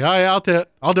reads it. He's like, I'll do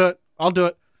it. I'll do it.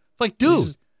 It's like,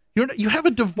 dude, you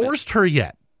haven't divorced her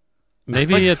yet.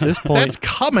 Maybe at this point. That's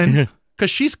coming because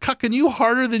she's cucking you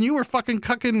harder than you were fucking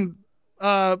cucking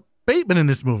Bateman in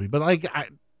this movie. But it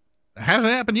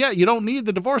hasn't happened yet. You don't need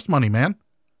the divorce money, man.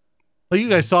 Well, you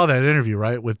guys saw that interview,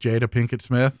 right, with Jada Pinkett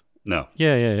Smith? No.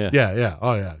 Yeah. Yeah.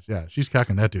 Oh, yeah. She's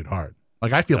cucking that dude hard.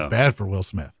 I feel bad for Will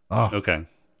Smith. Oh. Okay.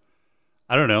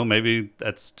 I don't know. Maybe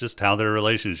that's just how their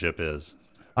relationship is.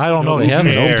 I don't know. Did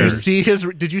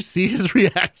you see his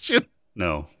reaction?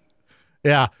 No.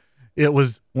 Yeah. It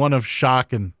was one of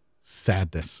shock and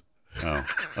sadness. Oh,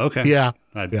 okay. Yeah.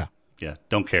 Yeah.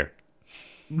 Don't care.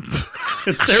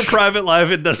 It's their private life.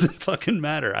 It doesn't fucking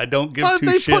matter. I don't give two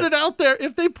shits. Put it out there.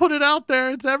 If they put it out there,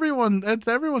 it's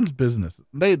everyone's business.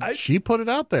 She put it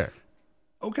out there.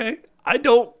 Okay. I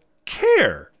don't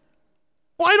care.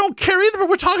 Well, I don't care either, but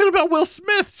we're talking about Will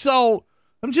Smith, so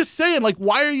I'm just saying,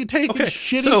 why are you taking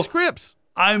shitty scripts?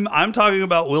 I'm talking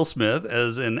about Will Smith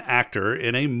as an actor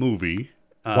in a movie.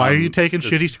 Why are you taking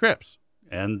shitty scripts?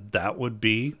 And that would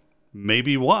be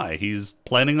maybe why. He's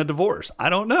planning a divorce. I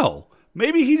don't know.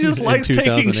 Maybe he just likes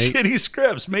taking shitty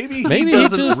scripts. Maybe he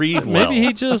doesn't read well. Maybe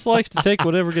he just likes to take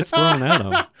whatever gets thrown at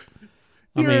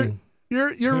him.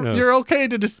 You're okay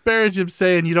to disparage him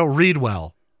saying you don't read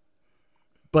well,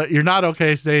 but you're not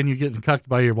okay saying you're getting cucked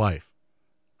by your wife.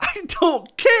 I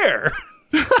don't care.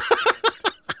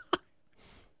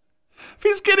 If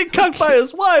he's getting cucked by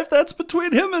his wife, that's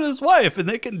between him and his wife, and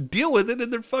they can deal with it in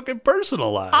their fucking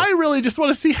personal lives. I really just want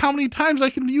to see how many times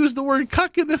I can use the word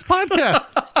cuck in this podcast.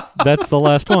 That's the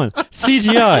last one.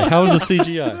 CGI. How was the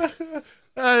CGI?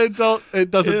 I don't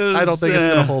think it's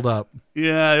going to hold up.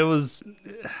 Yeah, it was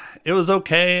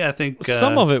okay. I think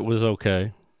some of it was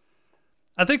okay.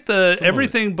 I think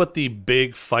everything but the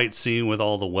big fight scene with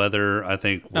all the weather, I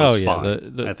think was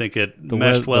fine. I think it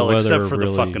meshed well, except for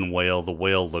the fucking whale. The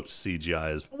whale looked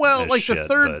CGI as shit,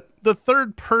 the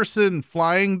third person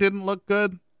flying didn't look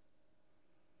good.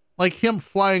 Him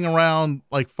flying around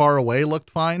far away looked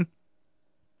fine.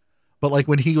 But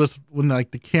when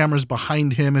the camera's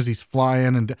behind him as he's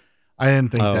flying, and I didn't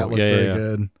think that looked very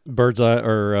good. Bird's eye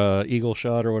or eagle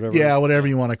shot or whatever. Yeah, whatever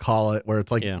you want to call it, where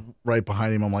it's like Yeah. right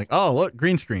behind him. I'm like, oh, look,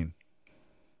 green screen.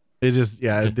 It just, it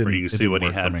didn't. Where you it see didn't what he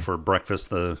work had me. for breakfast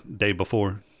the day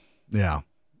before. Yeah.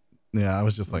 I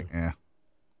was just like,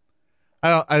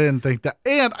 I didn't think that,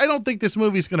 and I don't think this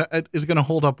movie is gonna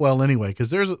hold up well anyway,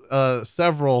 because there's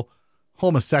several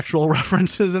homosexual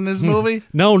references in this movie.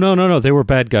 No. They were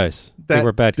bad guys. They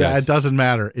were bad guys. It doesn't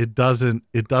matter. It doesn't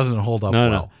hold up No.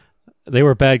 well. They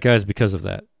were bad guys because of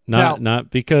that.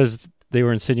 Not because they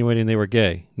were insinuating they were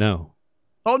gay. No.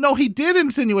 Oh no, he did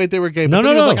insinuate they were gay. No. But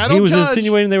then he was like, I don't He was judge.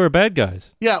 insinuating they were bad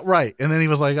guys. Yeah, right. And then he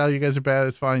was like, oh, you guys are bad.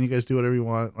 It's fine. You guys do whatever you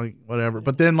want. Like, whatever.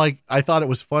 But then, like, I thought it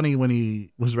was funny when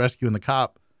he was rescuing the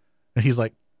cop. And he's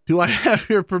like, do I have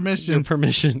your permission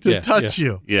to touch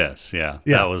you? Yes, yeah.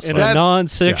 Yeah. That was In funny. a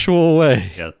non-sexual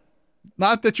way. Yeah.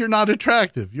 Not that you're not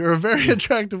attractive. You're a very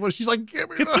attractive one. She's like, get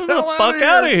me Get the the hell fuck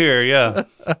out of here. Yeah.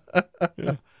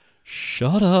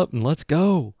 Shut up and let's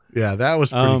go. Yeah, that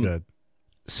was pretty good.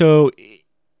 So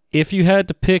if you had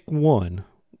to pick one,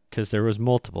 because there was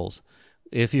multiples,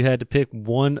 if you had to pick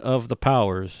one of the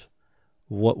powers,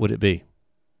 what would it be?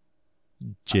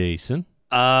 Jason?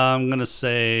 I'm going to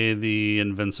say the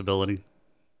invincibility.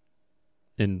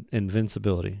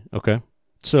 Invincibility. Okay.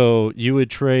 So you would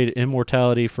trade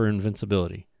immortality for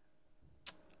invincibility?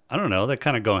 I don't know. They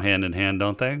kind of go hand in hand,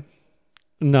 don't they?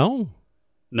 No.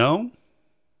 No?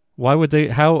 Why would they?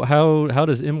 How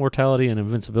does immortality and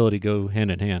invincibility go hand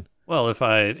in hand? Well, if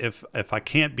I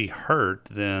can't be hurt,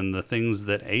 then the things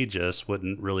that age us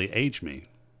wouldn't really age me.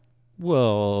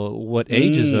 Well, what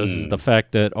ages us is the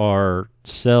fact that our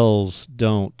cells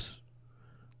don't.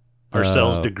 Our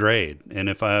cells degrade, and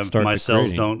if my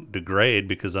cells degrading. don't degrade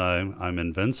because I'm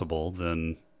invincible,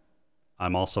 then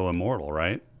I'm also immortal,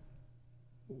 right?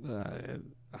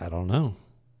 I don't know.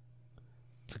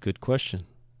 It's a good question.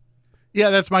 Yeah,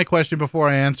 that's my question before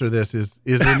I answer this. Is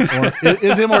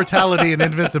immortality and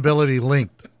invincibility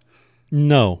linked?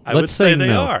 No. I would say they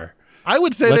are. I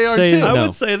would say Let's they are say too. no. I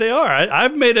would say they are.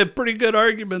 I've made a pretty good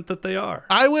argument that they are.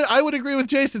 I would agree with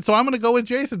Jason, so I'm going to go with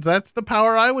Jason. That's the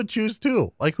power I would choose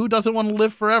too. Like, who doesn't want to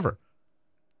live forever?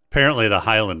 Apparently, the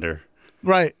Highlander.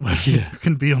 Right. There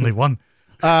can be only one.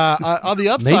 On the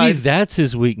upside, Maybe that's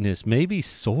his weakness. Maybe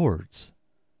swords.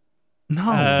 no,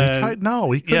 they tried.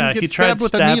 No, he couldn't Yeah, get he tried stabbed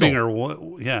with a stabbing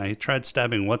needle. he tried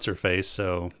stabbing what's her face.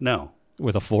 So no.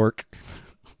 With a fork.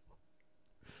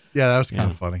 Yeah, that was kind Yeah.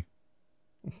 of funny.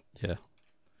 Yeah.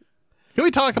 Can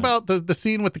we talk about the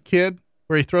scene with the kid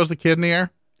where he throws the kid in the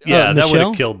air? Yeah, that would Michelle?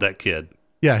 have killed that kid.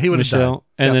 Yeah, he would have died. Michelle,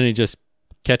 and Yep. then he just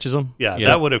catches him. Yeah,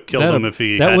 that would have killed him if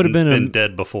he that hadn't would have been, been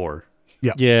dead before.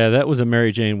 Yeah, that was a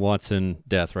Mary Jane Watson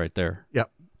death right there.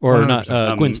 Yep. Or 100%.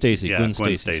 not, Gwen Stacy. Yeah, Gwen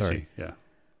Stacy. Sorry. Yeah.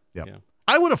 Yep. Yeah.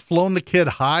 I would have flown the kid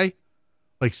high,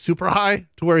 like super high,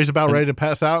 to where he's about ready to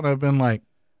pass out, and I've been like,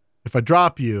 if I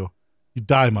drop you, you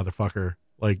die, motherfucker.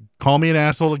 Like, call me an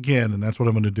asshole again, and that's what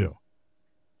I'm going to do.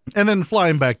 And then fly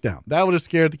him back down. That would have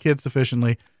scared the kid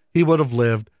sufficiently. He would have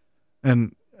lived,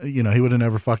 and he would have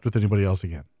never fucked with anybody else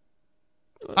again.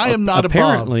 I am not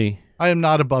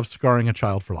above scarring a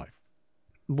child for life.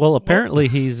 Well, apparently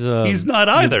he's not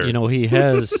either. He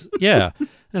has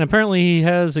and apparently he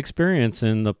has experience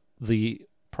in the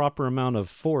proper amount of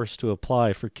force to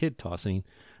apply for kid tossing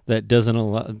that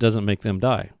doesn't make them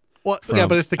die. Well, yeah,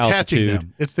 but it's the catching altitude.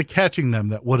 them. It's the catching them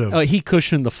that would have. He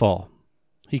cushioned the fall.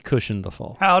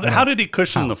 How did he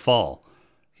cushion the fall?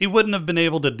 He wouldn't have been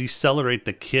able to decelerate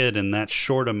the kid in that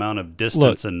short amount of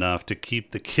distance enough to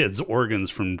keep the kid's organs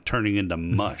from turning into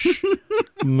mush.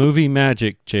 Movie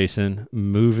magic, Jason.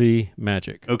 Movie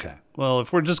magic. Okay. Well,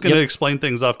 if we're just going to explain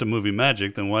things off to movie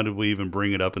magic, then why did we even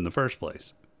bring it up in the first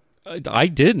place? I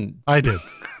didn't. I did.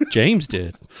 James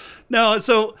did. No,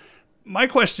 so my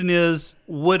question is,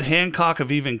 would Hancock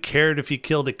have even cared if he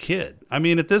killed a kid? I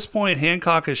mean, at this point,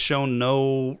 Hancock has shown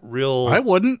no real I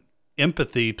wouldn't.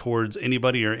 empathy towards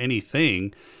anybody or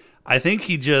anything. I think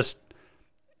he just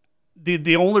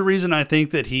the only reason I think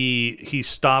that he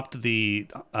stopped the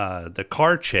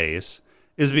car chase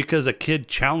is because a kid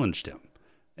challenged him,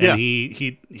 and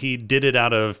he did it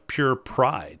out of pure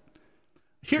pride.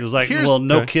 He was like, well,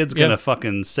 no kid's gonna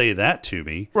fucking say that to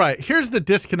me. Right. Here's the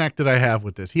disconnect that I have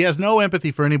with this. He has no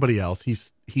empathy for anybody else.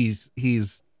 He's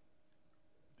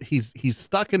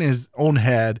stuck in his own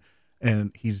head,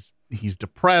 and he's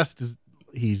depressed.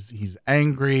 He's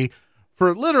angry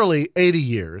for literally 80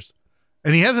 years,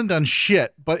 and he hasn't done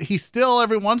shit, but he still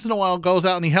every once in a while goes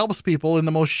out and he helps people in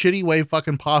the most shitty way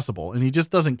fucking possible, and he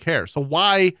just doesn't care. So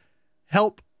why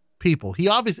help people? He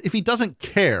obviously, if he doesn't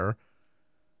care,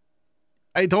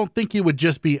 I don't think you would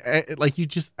just be like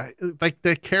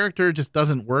the character just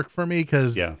doesn't work for me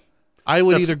because I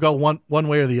would either go one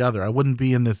way or the other. I wouldn't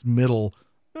be in this middle.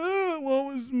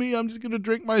 Woe is me. I'm just gonna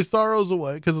drink my sorrows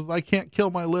away because I can't kill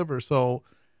my liver. So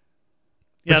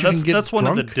yeah, that's one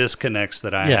of the disconnects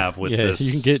that I have with this.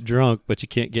 You can get drunk, but you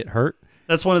can't get hurt.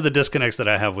 That's one of the disconnects that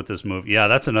I have with this movie. Yeah,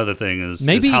 that's another thing is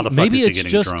maybe how the fuck is he getting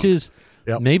just drunk? his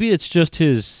maybe it's just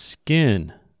his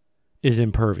skin is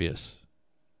impervious.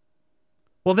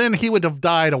 Well, then he would have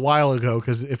died a while ago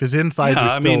because if his insides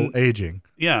are still aging.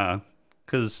 Yeah,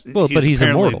 because but he's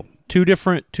immortal. Two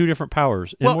different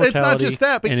powers. Well, it's not just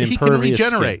that, but he can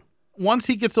regenerate. Skin. Once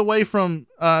he gets away from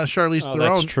Charlize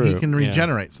Theron, he can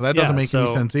regenerate. So that doesn't make any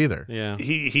sense either. Yeah,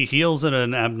 he heals at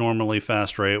an abnormally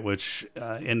fast rate, which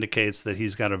indicates that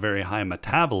he's got a very high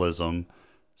metabolism.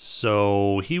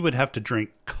 So he would have to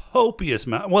drink copious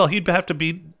amount. Well, he'd have to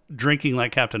be drinking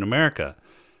like Captain America.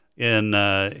 In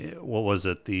what was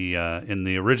it? In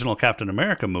the original Captain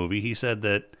America movie, he said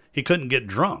that he couldn't get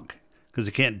drunk because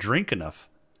he can't drink enough.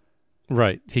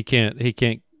 Right. He can't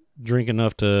drink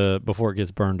enough before it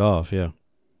gets burned off. Yeah.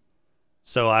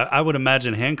 So I would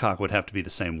imagine Hancock would have to be the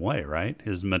same way, right?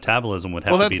 His metabolism would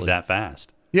have to be that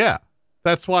fast. Yeah.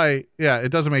 That's why,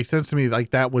 it doesn't make sense to me. Like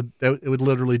it would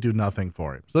literally do nothing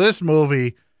for him. So this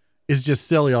movie is just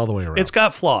silly all the way around. It's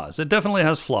got flaws. It definitely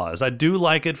has flaws. I do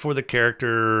like it for the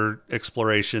character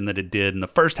exploration that it did in the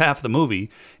first half of the movie.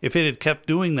 If it had kept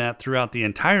doing that throughout the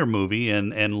entire movie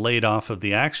and laid off of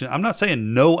the action, I'm not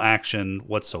saying no action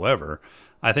whatsoever.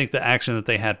 I think the action that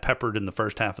they had peppered in the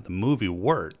first half of the movie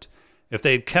worked. If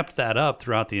they had kept that up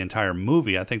throughout the entire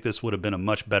movie, I think this would have been a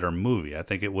much better movie. I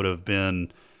think it would have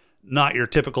been not your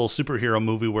typical superhero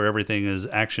movie where everything is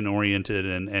action oriented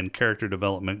and character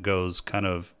development goes kind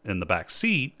of in the back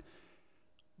seat,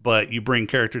 but you bring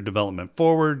character development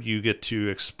forward. You get to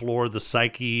explore the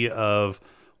psyche of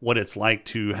what it's like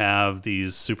to have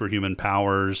these superhuman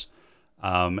powers,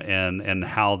 and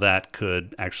how that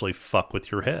could actually fuck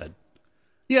with your head.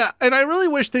 Yeah, and I really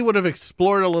wish they would have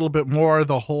explored a little bit more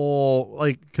the whole,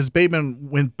 because Bateman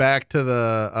went back to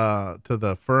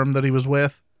the firm that he was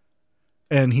with,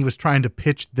 and he was trying to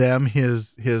pitch them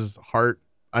his heart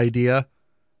idea,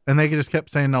 and they just kept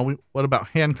saying, "No, what about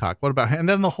Hancock? What about?" And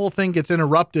then the whole thing gets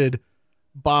interrupted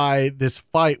by this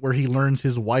fight where he learns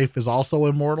his wife is also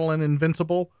immortal and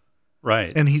invincible.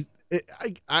 Right, and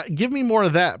give me more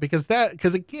of that because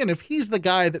again, if he's the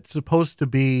guy that's supposed to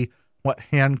be what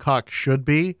Hancock should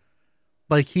be,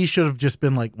 like he should have just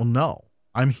been like, "Well, no,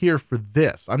 I'm here for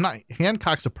this. I'm not.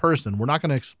 Hancock's a person. We're not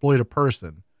going to exploit a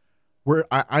person.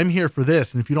 I'm here for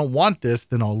this, and if you don't want this,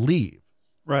 then I'll leave."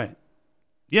 Right.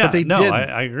 Yeah. But they didn't.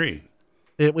 I agree.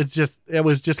 It was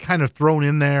just kind of thrown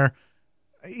in there.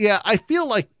 Yeah, I feel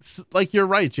like you're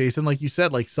right, Jason. Like you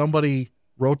said, like somebody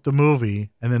wrote the movie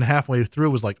and then halfway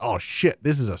through was like, "Oh shit,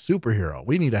 this is a superhero.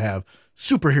 We need to have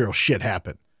superhero shit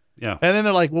happen." Yeah. And then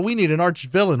they're like, "Well, we need an arch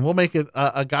villain. We'll make it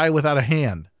a guy without a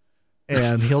hand,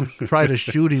 and he'll try to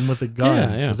shoot him with a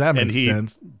gun." Does that make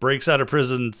sense? Breaks out of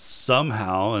prison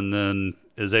somehow and then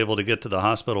is able to get to the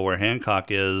hospital where Hancock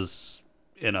is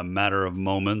in a matter of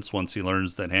moments once he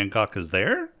learns that Hancock is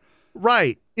there.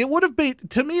 Right. It would have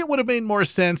made more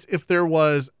sense if there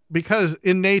was, because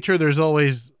in nature there's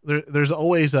always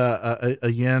a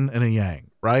yin and a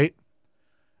yang, right?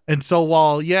 And so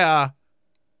while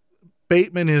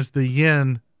Bateman is the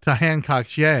yin to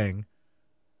Hancock's yang,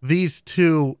 these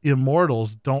two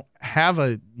immortals don't have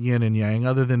a yin and yang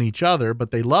other than each other,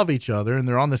 but they love each other and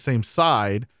they're on the same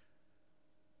side.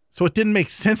 So it didn't make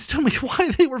sense to me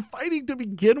why they were fighting to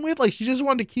begin with. Like she just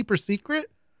wanted to keep her secret.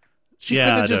 She could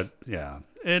have just why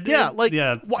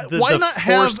not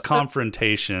have forced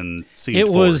confrontation? It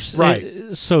was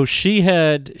right. So she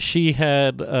had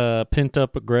pent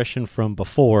up aggression from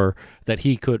before that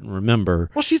he couldn't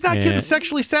remember. Well, she's not getting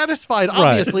sexually satisfied,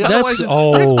 obviously. Right.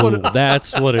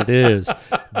 That's what it is.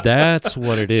 That's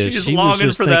what it is. She's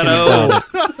longing for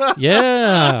that.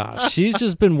 Yeah, she's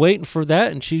just been waiting for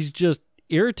that, and she's just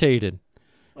irritated.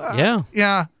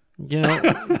 Yeah. You know,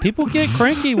 people get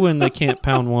cranky when they can't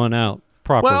pound one out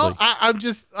properly. Well, I'm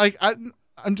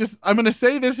going to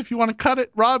say this. If you want to cut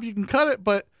it, Rob, you can cut it.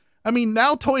 But I mean,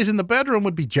 now toys in the bedroom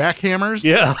would be jackhammers.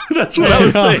 Yeah, that's what I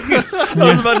was saying.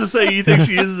 I was about to say, you think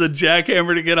she uses a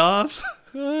jackhammer to get off?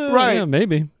 Right. Yeah,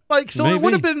 maybe. Maybe.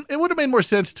 It would have made more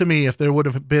sense to me if there would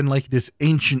have been like this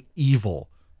ancient evil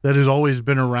that has always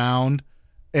been around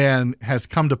and has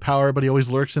come to power, but he always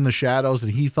lurks in the shadows.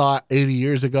 And he thought 80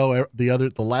 years ago,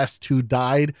 the last two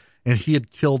died and he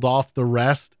had killed off the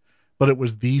rest. But it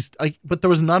was but there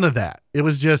was none of that. It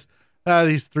was just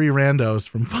these three randos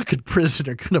from fucking prison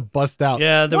are going to bust out.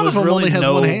 Yeah, one of them only has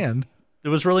one hand.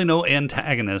 there was really no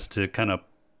antagonist to kind of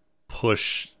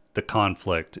push the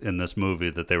conflict in this movie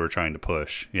that they were trying to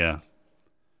push. Yeah.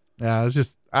 Yeah, it's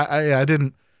just I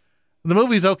didn't. The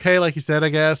movie's okay, like you said, I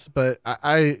guess, but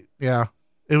I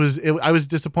was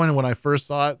disappointed when I first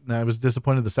saw it, and I was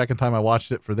disappointed the second time I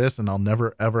watched it for this, and I'll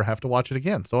never ever have to watch it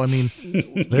again. So I mean,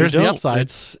 there's the upside.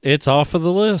 It's off of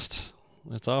the list.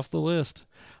 It's off the list.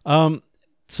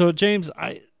 So James,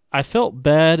 I felt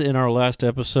bad in our last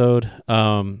episode.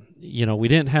 We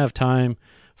didn't have time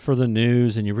for the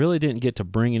news, and you really didn't get to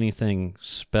bring anything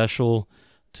special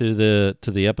to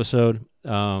the episode.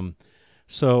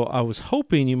 So I was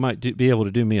hoping you might be able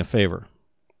to do me a favor.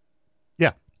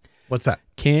 Yeah. What's that?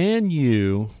 Can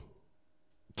you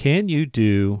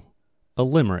do a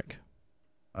limerick?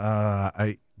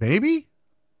 Maybe. Maybe.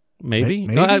 Maybe?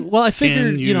 No, I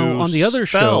figured on the other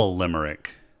show,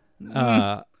 limerick.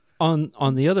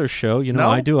 on the other show, No?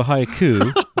 I do a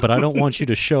haiku, but I don't want you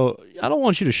to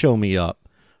show me up.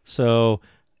 So,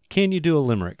 can you do a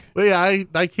limerick? Well, yeah,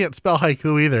 I can't spell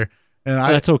haiku either, and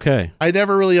That's okay. I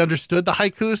never really understood the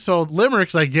haiku, so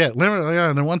limericks I get. Limerick,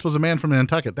 yeah, there once was a man from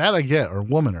Nantucket. That I get, or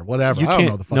woman, or whatever. I don't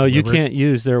know the fucking you limericks. can't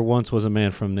use "There once was a man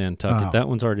from Nantucket." Oh. That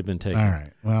one's already been taken. All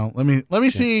right. Well, let me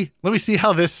see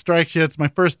how this strikes you. It's my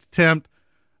first attempt.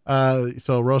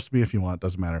 So roast me if you want.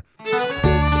 Doesn't matter.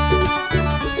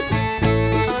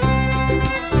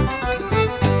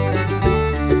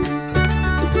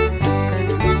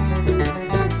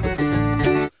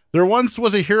 There once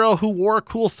was a hero who wore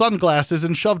cool sunglasses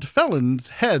and shoved felons'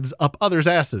 heads up others'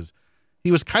 asses.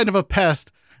 He was kind of a pest.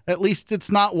 At least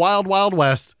it's not Wild Wild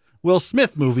West. Will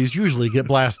Smith movies usually get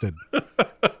blasted.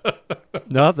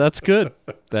 No, that's good.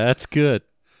 That's good.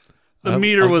 The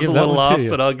meter was give a that little one to off, you.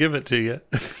 but I'll give it to you.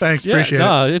 Thanks, Yeah, appreciate it.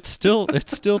 no, it's still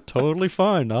totally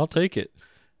fine. I'll take it.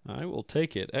 I will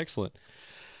take it. Excellent.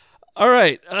 All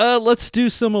right, let's do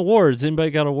some awards. Anybody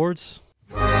got awards?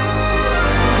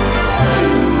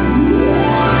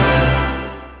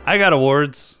 I got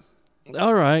awards.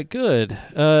 All right, good.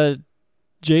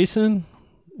 Jason,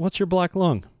 what's your black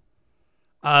lung?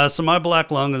 So my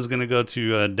black lung is going to go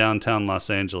to downtown Los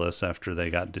Angeles after they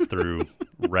got through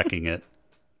wrecking it.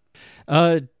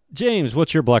 James,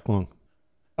 what's your black lung?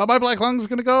 My black lung is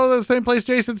going to go to the same place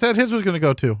Jason said his was going to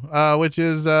go to, which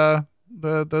is the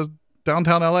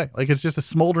downtown LA. Like, it's just a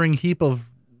smoldering heap of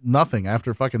nothing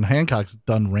after fucking Hancock's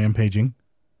done rampaging.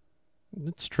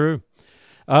 It's true.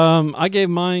 I gave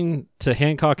mine to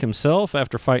Hancock himself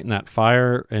after fighting that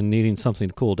fire and needing something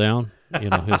to cool down.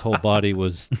 His whole body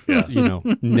was,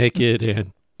 naked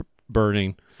and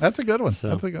burning. That's a good one. So,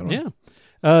 That's a good one.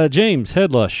 Yeah. James,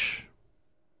 Headlush.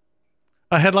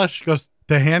 Headlush goes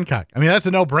to Hancock. I mean, that's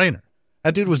a no-brainer.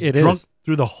 That dude was drunk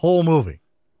through the whole movie.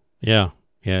 Yeah.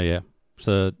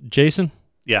 So, Jason?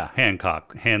 Yeah,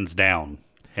 Hancock, hands down.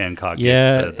 Hancock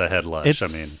gets the head lush.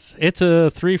 It's a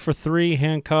 3 for 3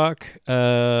 Hancock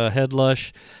head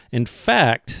lush. In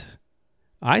fact,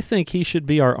 I think he should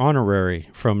be our honorary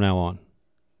from now on.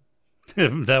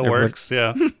 That works,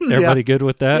 yeah. Everybody good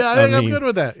with that? Yeah, I think I'm good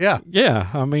with that. Yeah. Yeah,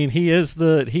 I mean, he is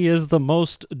the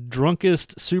most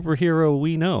drunkest superhero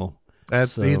we know.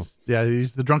 He's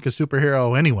the drunkest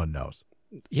superhero anyone knows.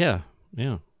 Yeah.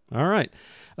 All right.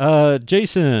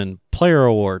 Jason, player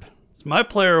award. My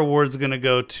player award is going to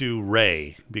go to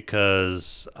Ray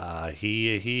because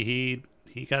he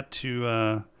got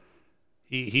to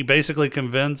he basically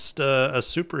convinced a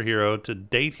superhero to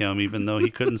date him even though he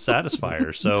couldn't satisfy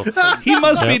her. So he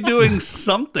must be doing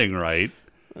something right.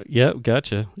 Yep,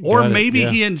 gotcha. Or maybe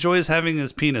he enjoys having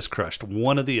his penis crushed.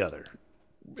 One or the other.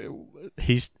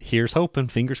 Here's hoping.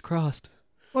 Fingers crossed.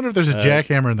 Wonder if there's a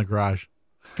jackhammer in the garage.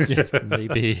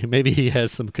 Maybe he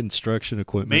has some construction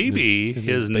equipment. Maybe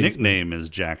his nickname is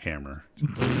Jackhammer.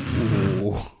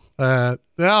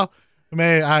 Well,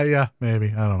 maybe.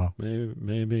 I don't know.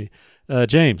 Maybe.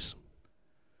 James.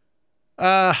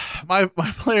 My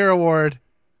player award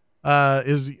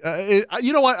is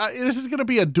you know what? This is going to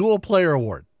be a dual player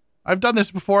award. I've done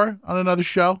this before on another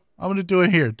show. I'm going to do it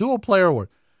here. Dual player award.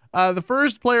 The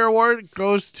first player award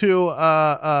goes to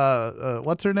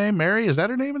what's her name? Mary? Is that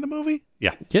her name in the movie?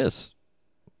 Yeah. Yes.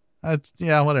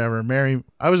 Yeah, whatever. Mary.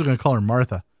 I was going to call her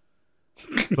Martha,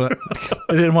 but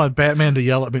I didn't want Batman to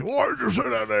yell at me. Why did you say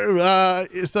that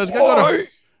name? So it's going to go to,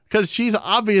 because she's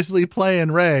obviously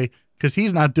playing Ray because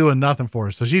he's not doing nothing for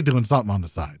her, so she's doing something on the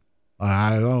side.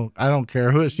 I don't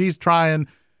care who she's trying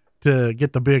to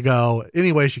get the big O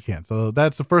any way she can. So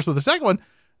that's the first one. The second one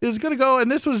is going to go,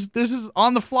 and this is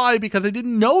on the fly because I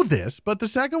didn't know this, but the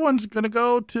second one's going to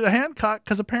go to Hancock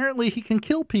because apparently he can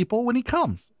kill people when he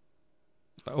comes.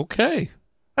 Okay.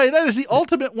 Hey, that is the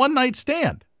ultimate one-night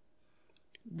stand.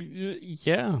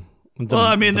 Yeah.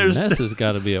 The mess has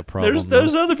got to be a problem.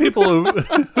 There's other people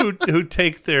who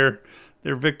take their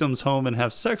victims home and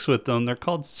have sex with them. They're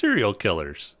called serial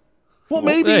killers. Well,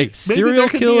 maybe serial there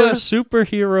could killer, be a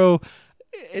superhero.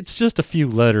 It's just a few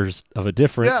letters of a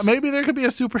difference. Yeah, maybe there could be a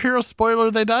superhero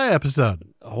spoiler they die episode.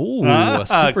 Oh, a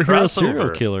superhero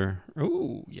serial killer.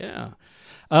 Oh, yeah.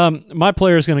 My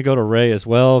player is going to go to Ray as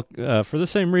well for the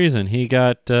same reason. He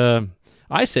got.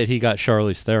 I said he got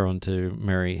Charlize Theron to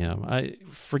marry him. I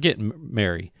forget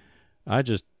Mary. I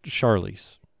just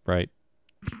Charlize, right?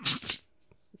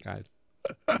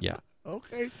 Yeah.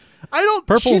 Okay.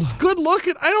 She's good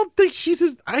looking. I don't think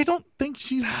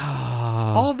she's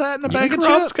all that in a bag of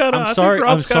chips. I'm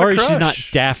sorry she's not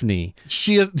Daphne.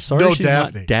 She is Daphne.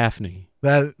 Not Daphne.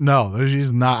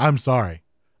 She's not. I'm sorry.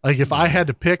 Like if I had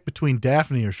to pick between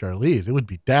Daphne or Charlize, it would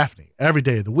be Daphne every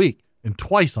day of the week and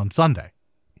twice on Sunday.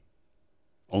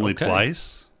 Only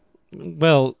twice?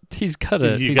 Well, he's got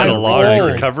a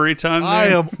large recovery time. I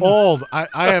am old. I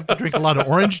have to drink a lot of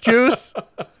orange juice.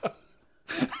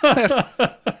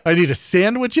 I need a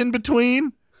sandwich in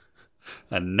between.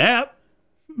 A nap.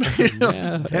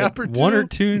 Nap or two. One or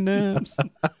two naps.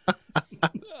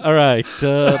 All right.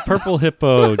 Purple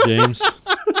Hippo, James.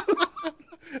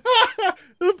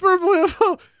 The Purple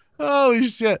Hippo. Holy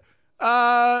shit.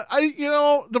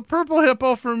 The Purple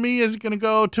Hippo for me is going to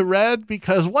go to Red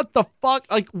because what the fuck?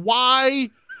 Like, why?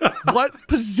 What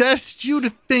possessed you to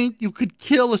think you could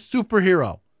kill a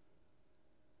superhero?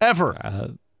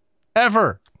 Ever.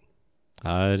 Ever.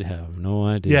 I have no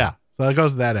idea. Yeah. So that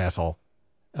goes to that asshole.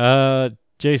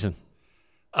 Jason.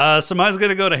 So mine's going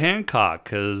to go to Hancock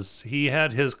because he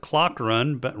had his clock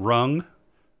bell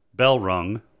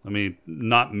rung. Let me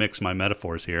not mix my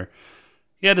metaphors here.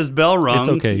 He had his bell rung, it's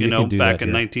okay. Back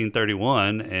in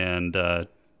 1931 and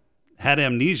had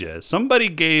amnesia. Somebody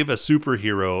gave a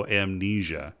superhero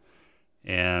amnesia,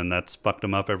 and that's fucked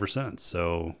him up ever since.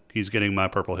 So he's getting my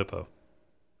Purple Hippo.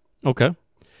 Okay.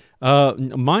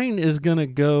 Mine is going to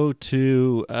go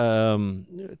to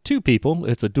two people.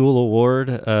 It's a dual award.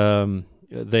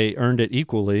 They earned it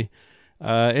equally.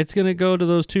 It's going to go to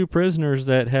those two prisoners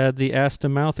that had the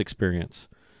ass-to-mouth experience.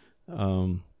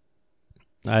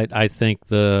 I think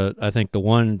the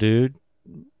one dude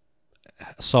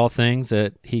saw things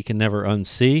that he can never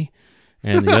unsee,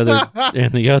 and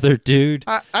the other dude.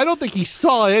 I don't think he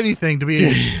saw anything to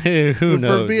be. Who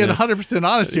knows? For being 100%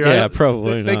 honest here, yeah,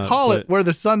 probably they not. call it where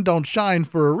the sun don't shine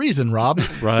for a reason, Rob.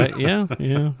 Right?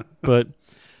 Yeah. But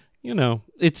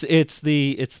it's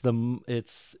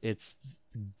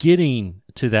getting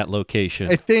to that location.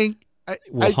 I think.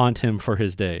 Will haunt him for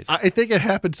his days. I think it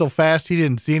happened so fast he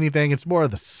didn't see anything. It's more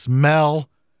of the smell,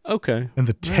 and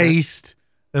the taste.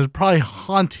 It'll probably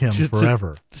haunt him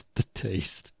forever. The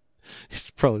taste, it's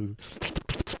probably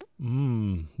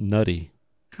nutty.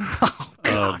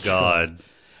 Oh God!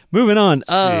 Moving on.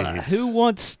 Who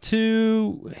wants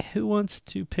to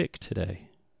pick today?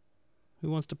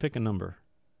 Who wants to pick a number?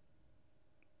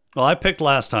 Well, I picked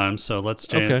last time, so let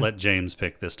James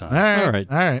pick this time. All right.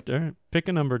 Pick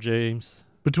a number, James.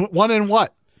 Between 1 and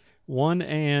what? 1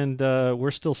 and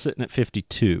we're still sitting at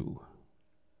 52.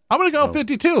 I'm going to go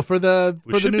 52 for the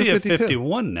new 52. We should be at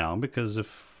 51 now because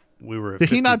if we were at Did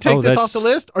he not take this off the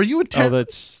list? Are you a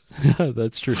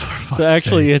that's true. So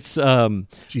actually it's 1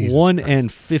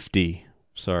 and 50.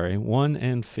 Sorry, 1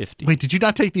 and 50. Wait, did you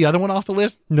not take the other one off the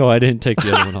list? No, I didn't take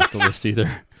the other one off the list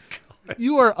either.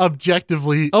 You are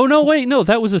objectively. Oh no! Wait, no.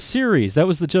 That was a series. That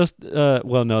was that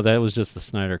was just the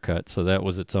Snyder Cut. So that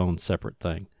was its own separate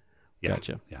thing. Yeah.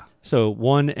 Gotcha. Yeah. So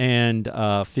 1 and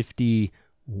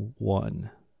 51.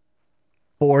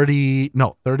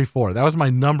 34. That was my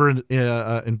number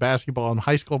in basketball in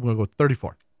high school. I'm going to go with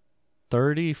 34.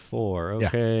 34.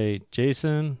 Okay, yeah.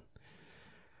 Jason,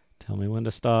 tell me when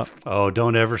to stop. Oh,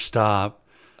 don't ever stop.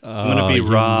 I'm going to be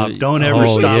Rob. Don't ever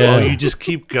stop. Yeah. Oh, you just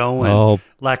keep going. Oh,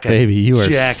 like a baby, you are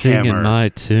jackhammer. singing my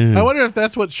tune. I wonder if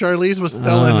that's what Charlize was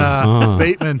telling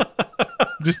Bateman,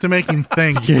 just to make him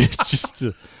think. It's just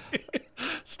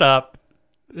stop.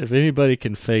 If anybody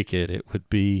can fake it, it would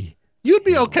be. You'd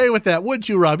be okay with that, wouldn't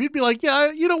you, Rob? You'd be like,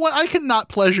 yeah, you know what? I can not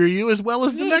pleasure you as well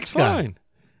as the next guy.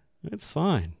 It's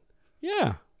fine.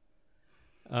 Yeah.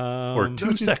 For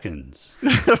 2 seconds.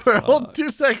 For a whole 2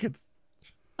 seconds.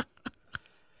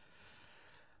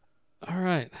 All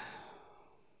right.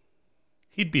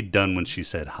 He'd be done when she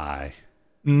said hi.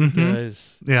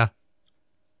 Mm-hmm.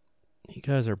 You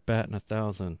guys are batting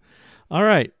 1,000. All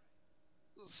right.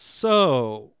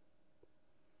 So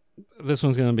this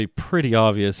one's going to be pretty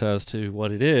obvious as to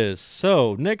what it is.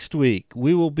 So next week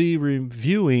we will be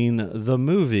reviewing the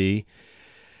movie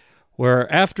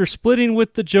where after splitting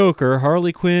with the Joker,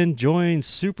 Harley Quinn joins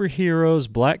superheroes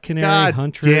Black Canary, God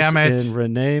Huntress, damn it. and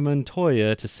Renee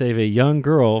Montoya to save a young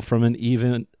girl from an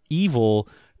evil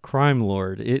crime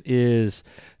lord. It is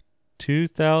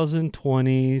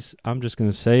 2020's, I'm just going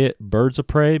to say it, Birds of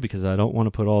Prey, because I don't want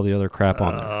to put all the other crap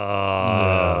on there.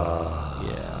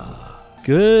 Yeah.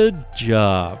 Good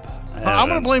job. I'm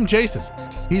going to blame Jason.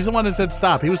 He's the one that said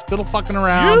stop. He was fiddle fucking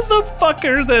around. You're the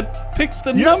fucker that picked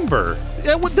the number.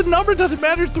 Yeah, well, the number doesn't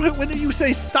matter when you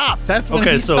say stop. That's when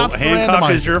Okay, he so stops the Hancock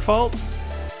randomizer. is your fault?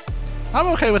 I'm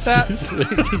okay with that.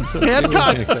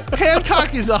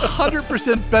 Hancock is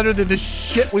 100% better than the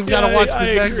shit we've got to watch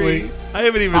this next agree. week. I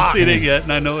haven't even seen it yet,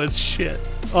 and I know it's shit.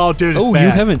 Oh, dude, it's Oh, bad. you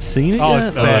haven't seen it Oh, yet?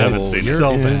 it's bad. I haven't seen it. You're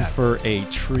So in bad. for a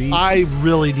treat. I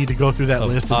really need to go through that Of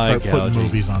list and start putting eye-gouging.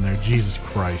 movies on there. Jesus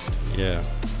Christ. Yeah.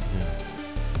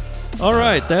 All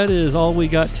right, that is all we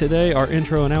got today. Our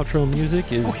intro and outro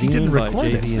music is he didn't by record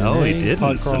it. JVNA. No, he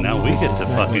didn't. So Podcrawl now we get to Music.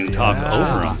 fucking talk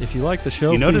over him. If you like the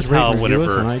show, You notice please rate how and review us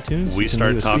whenever on iTunes. we You can start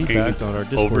leave us talking feedback on our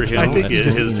Discord over channel him, at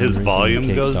his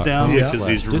volume goes down Yeah. because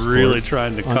he's Discord, really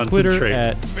trying to on Twitter concentrate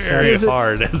at very Is it-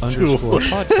 hard as to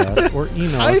podcast or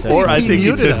email I us think Or I he think he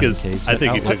muted took us. his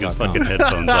fucking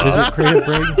headphones off. Visit Creative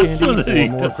Brain Candy So that for he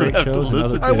more doesn't great have to shows and other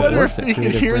listen. I good wonder works if at he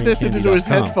can hear this into his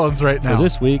creativebraincandy.com. headphones right now. For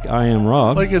this week, I am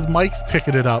Rob. Like his mic's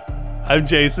picking it up. I'm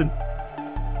Jason.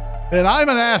 And I'm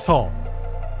an asshole.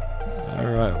 All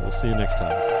right, we'll see you next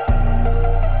time.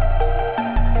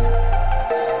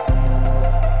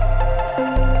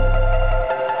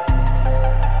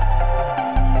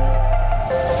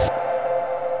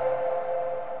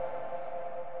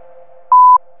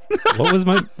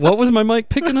 What was my mic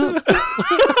picking up?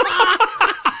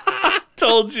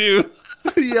 Told you.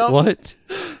 Yep. What?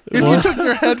 If you took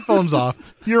your headphones off,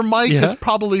 your mic Yeah. is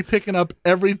probably picking up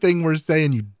everything we're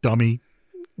saying, you dummy.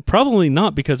 Probably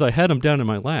not, because I had them down in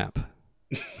my lap.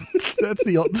 That's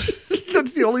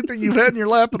that's the only thing you've had in your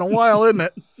lap in a while, isn't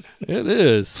it? It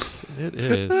is. It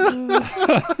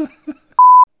is.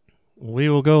 We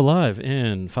will go live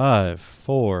in 5,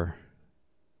 4.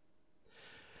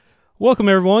 Welcome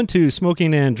everyone to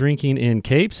Smoking and Drinking in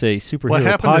Capes, a superhero What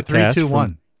happened to podcast 3, 2,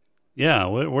 1? Yeah,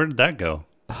 where did that go?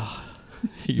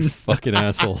 You fucking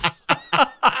assholes.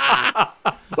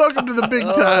 Welcome to the big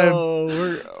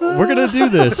time. We're gonna do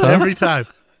this, huh? Every time.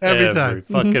 Every time.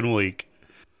 fucking week.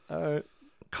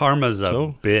 Karma's a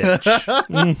So?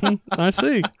 bitch.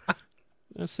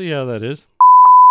 I see how that is.